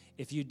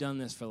if you'd done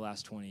this for the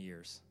last 20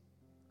 years,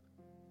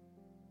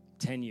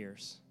 10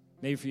 years,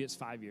 maybe for you it's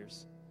 5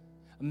 years.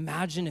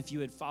 Imagine if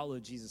you had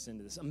followed Jesus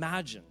into this.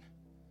 Imagine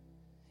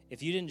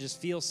if you didn't just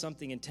feel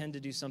something, intend to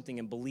do something,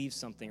 and believe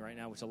something right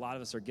now, which a lot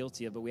of us are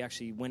guilty of, but we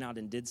actually went out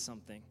and did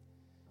something,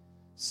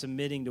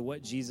 submitting to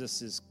what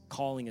Jesus is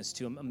calling us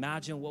to.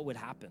 Imagine what would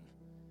happen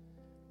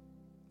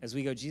as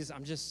we go, Jesus,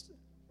 I'm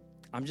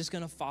just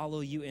going to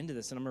follow you into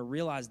this, and I'm going to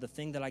realize the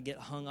thing that I get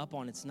hung up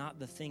on, it's not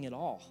the thing at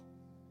all.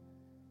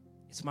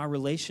 It's my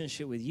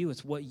relationship with you.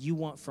 It's what you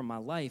want from my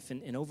life.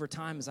 And over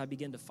time, as I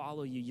begin to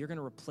follow you, you're going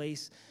to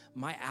replace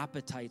my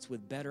appetites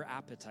with better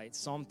appetites.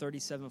 Psalm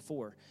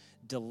 37:4,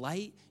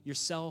 delight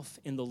yourself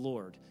in the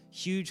Lord.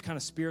 Huge kind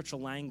of spiritual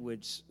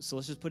language. So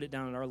let's just put it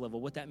down at our level.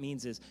 What that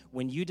means is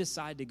when you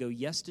decide to go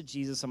yes to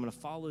Jesus, I'm going to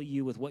follow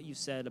you with what you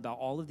said about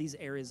all of these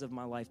areas of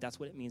my life. That's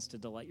what it means to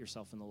delight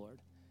yourself in the Lord.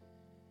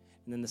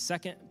 And then the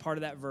second part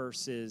of that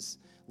verse is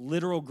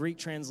literal Greek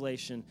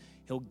translation.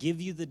 He'll give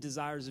you the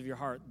desires of your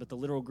heart, but the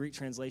literal Greek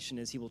translation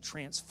is he will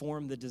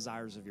transform the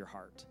desires of your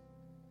heart.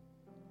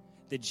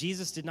 That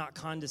Jesus did not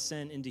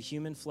condescend into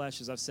human flesh,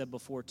 as I've said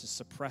before, to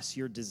suppress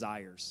your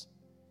desires.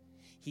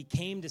 He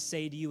came to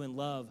say to you in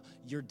love,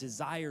 your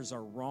desires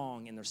are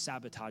wrong and they're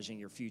sabotaging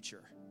your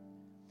future.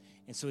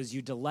 And so as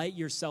you delight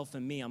yourself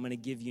in me, I'm going to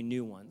give you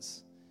new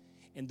ones.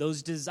 And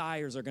those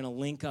desires are going to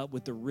link up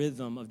with the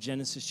rhythm of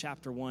Genesis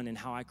chapter 1 and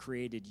how I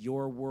created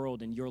your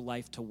world and your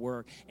life to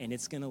work. And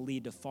it's going to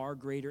lead to far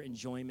greater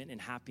enjoyment and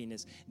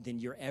happiness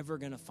than you're ever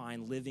going to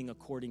find living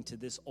according to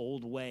this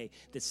old way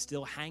that's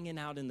still hanging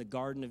out in the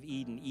Garden of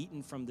Eden,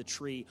 eaten from the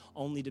tree,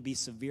 only to be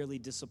severely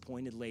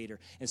disappointed later.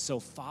 And so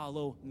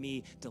follow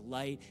me,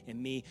 delight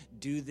in me,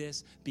 do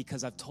this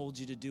because I've told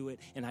you to do it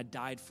and I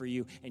died for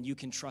you and you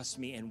can trust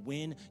me. And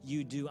when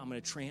you do, I'm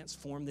going to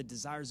transform the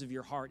desires of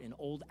your heart and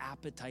old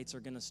appetites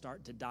are going to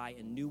start to die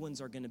and new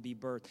ones are going to be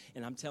birthed.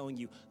 And I'm telling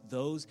you,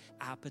 those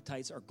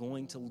appetites are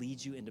going to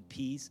lead you into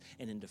peace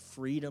and into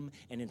freedom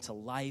and into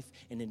life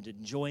and into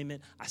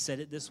enjoyment. I said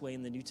it this way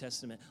in the New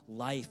Testament,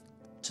 life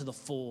to the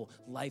full,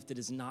 life that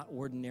is not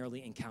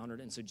ordinarily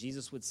encountered. And so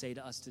Jesus would say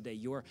to us today,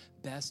 your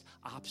best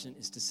option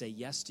is to say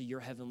yes to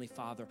your Heavenly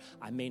Father.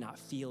 I may not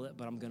feel it,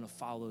 but I'm going to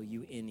follow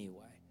you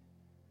anyway.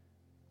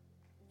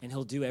 And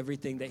he'll do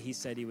everything that he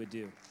said he would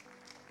do.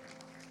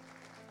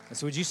 And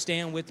so would you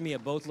stand with me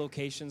at both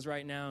locations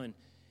right now?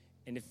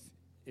 And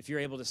if you're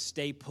able to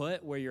stay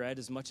put where you're at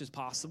as much as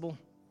possible.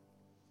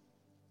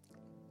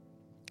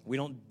 We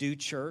don't do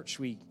church.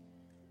 We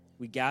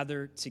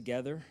gather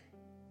together.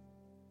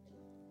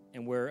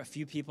 And where a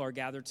few people are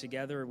gathered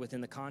together within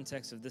the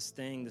context of this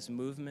thing, this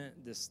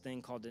movement, this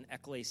thing called an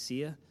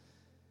ecclesia,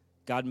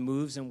 God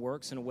moves and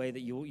works in a way that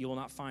you will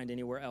not find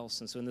anywhere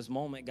else. And so in this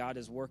moment, God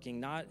is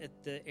working not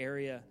at the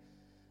area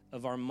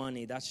of our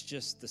money. That's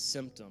just the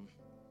symptom.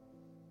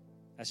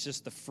 That's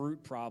just the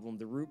fruit problem.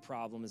 The root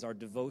problem is our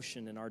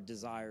devotion and our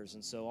desires.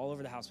 And so all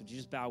over the house, would you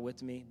just bow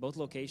with me? Both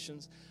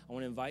locations. I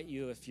want to invite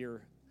you, if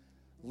you're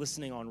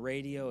listening on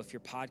radio, if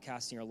you're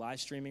podcasting or live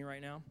streaming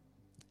right now,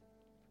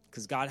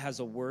 because God has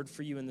a word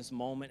for you in this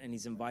moment, and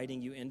he's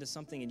inviting you into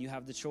something, and you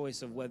have the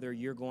choice of whether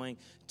you're going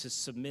to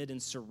submit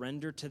and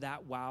surrender to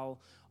that while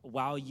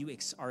you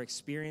are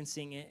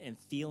experiencing it and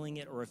feeling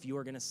it, or if you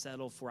are going to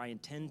settle for I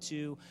intend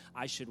to,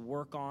 I should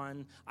work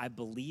on, I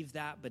believe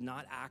that, but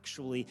not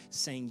actually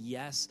saying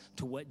yes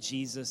to what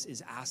Jesus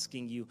is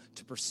asking you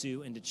to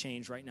pursue and to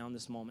change right now in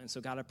this moment. And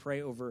so God, I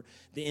pray over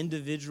the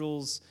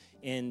individuals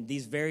in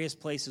these various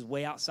places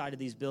way outside of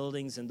these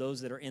buildings and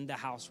those that are in the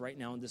house right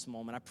now in this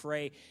moment. I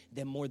pray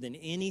that more than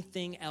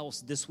anything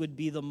else, this would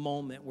be the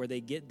moment where they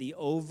get the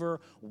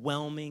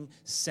overwhelming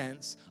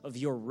sense of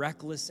your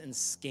reckless and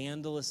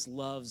scandalous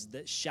loves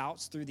that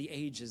shouts through the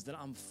ages that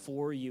I'm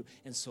for you,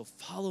 and so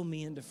follow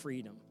me into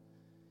freedom.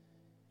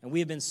 And we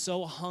have been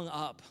so hung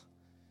up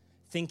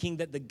thinking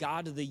that the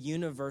God of the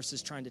universe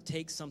is trying to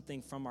take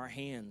something from our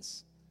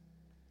hands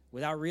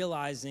without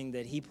realizing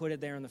that he put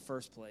it there in the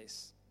first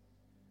place.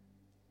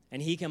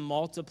 And he can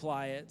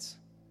multiply it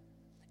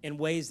in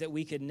ways that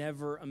we could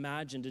never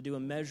imagine, to do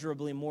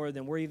immeasurably more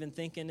than we're even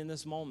thinking in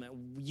this moment.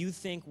 You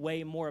think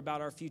way more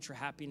about our future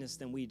happiness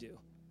than we do.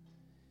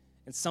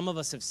 And some of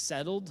us have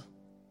settled.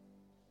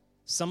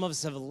 Some of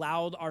us have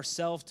allowed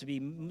ourselves to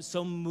be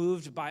so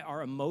moved by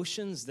our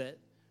emotions that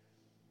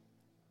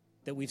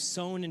we've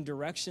sown in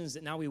directions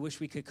that now we wish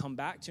we could come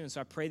back to. And so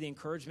I pray the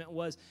encouragement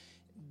was,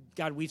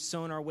 God, we've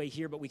sown our way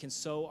here, but we can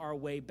sow our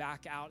way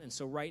back out. And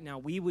so right now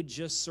we would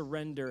just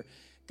surrender.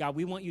 God,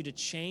 we want you to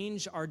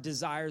change our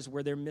desires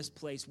where they're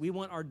misplaced. We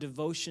want our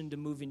devotion to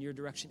move in your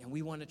direction, and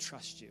we want to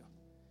trust you.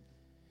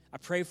 I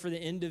pray for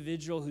the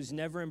individual who's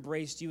never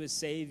embraced you as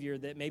Savior,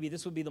 that maybe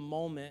this would be the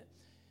moment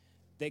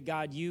that,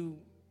 God, you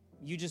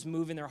just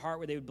move in their heart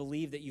where they would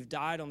believe that you've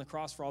died on the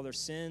cross for all their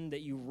sin,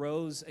 that you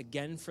rose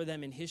again for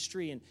them in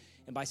history, and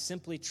by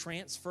simply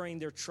transferring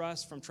their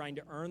trust from trying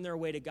to earn their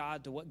way to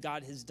God to what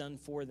God has done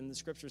for them. The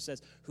scripture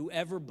says,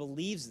 whoever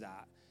believes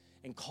that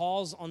and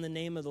calls on the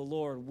name of the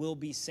Lord will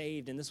be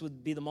saved. And this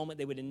would be the moment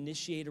they would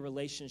initiate a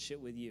relationship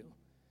with you.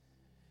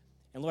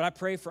 And Lord, I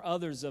pray for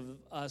others of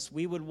us,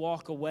 we would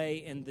walk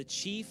away and the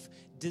chief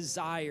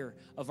desire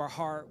of our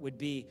heart would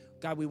be,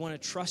 God, we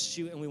want to trust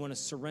you and we want to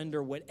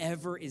surrender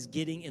whatever is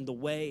getting in the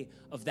way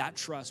of that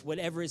trust,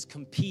 whatever is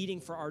competing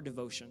for our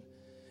devotion.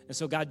 And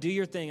so, God, do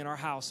your thing in our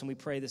house, and we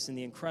pray this in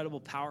the incredible,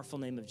 powerful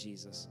name of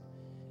Jesus.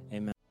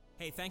 Amen.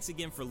 Hey, thanks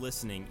again for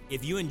listening.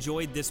 If you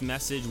enjoyed this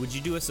message, would you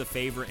do us a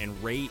favor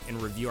and rate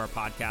and review our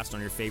podcast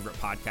on your favorite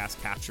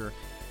podcast catcher?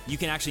 You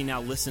can actually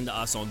now listen to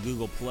us on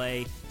Google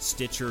Play,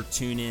 Stitcher,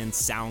 TuneIn,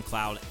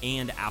 SoundCloud,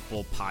 and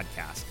Apple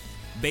Podcasts.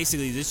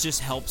 Basically, this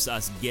just helps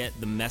us get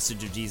the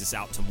message of Jesus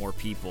out to more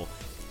people.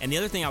 And the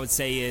other thing I would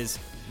say is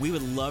we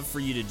would love for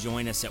you to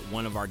join us at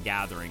one of our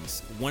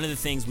gatherings. One of the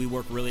things we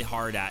work really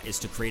hard at is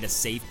to create a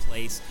safe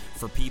place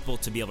for people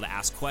to be able to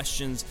ask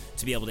questions,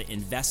 to be able to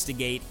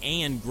investigate,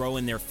 and grow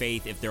in their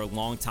faith if they're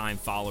longtime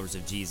followers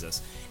of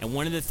Jesus. And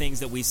one of the things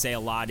that we say a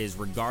lot is,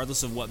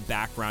 regardless of what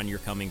background you're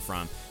coming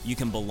from, you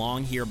can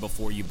belong here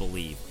before you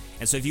believe.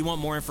 And so if you want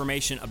more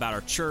information about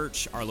our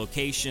church, our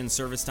location,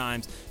 service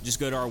times, just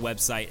go to our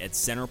website at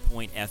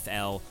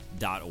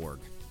centerpointfl.org.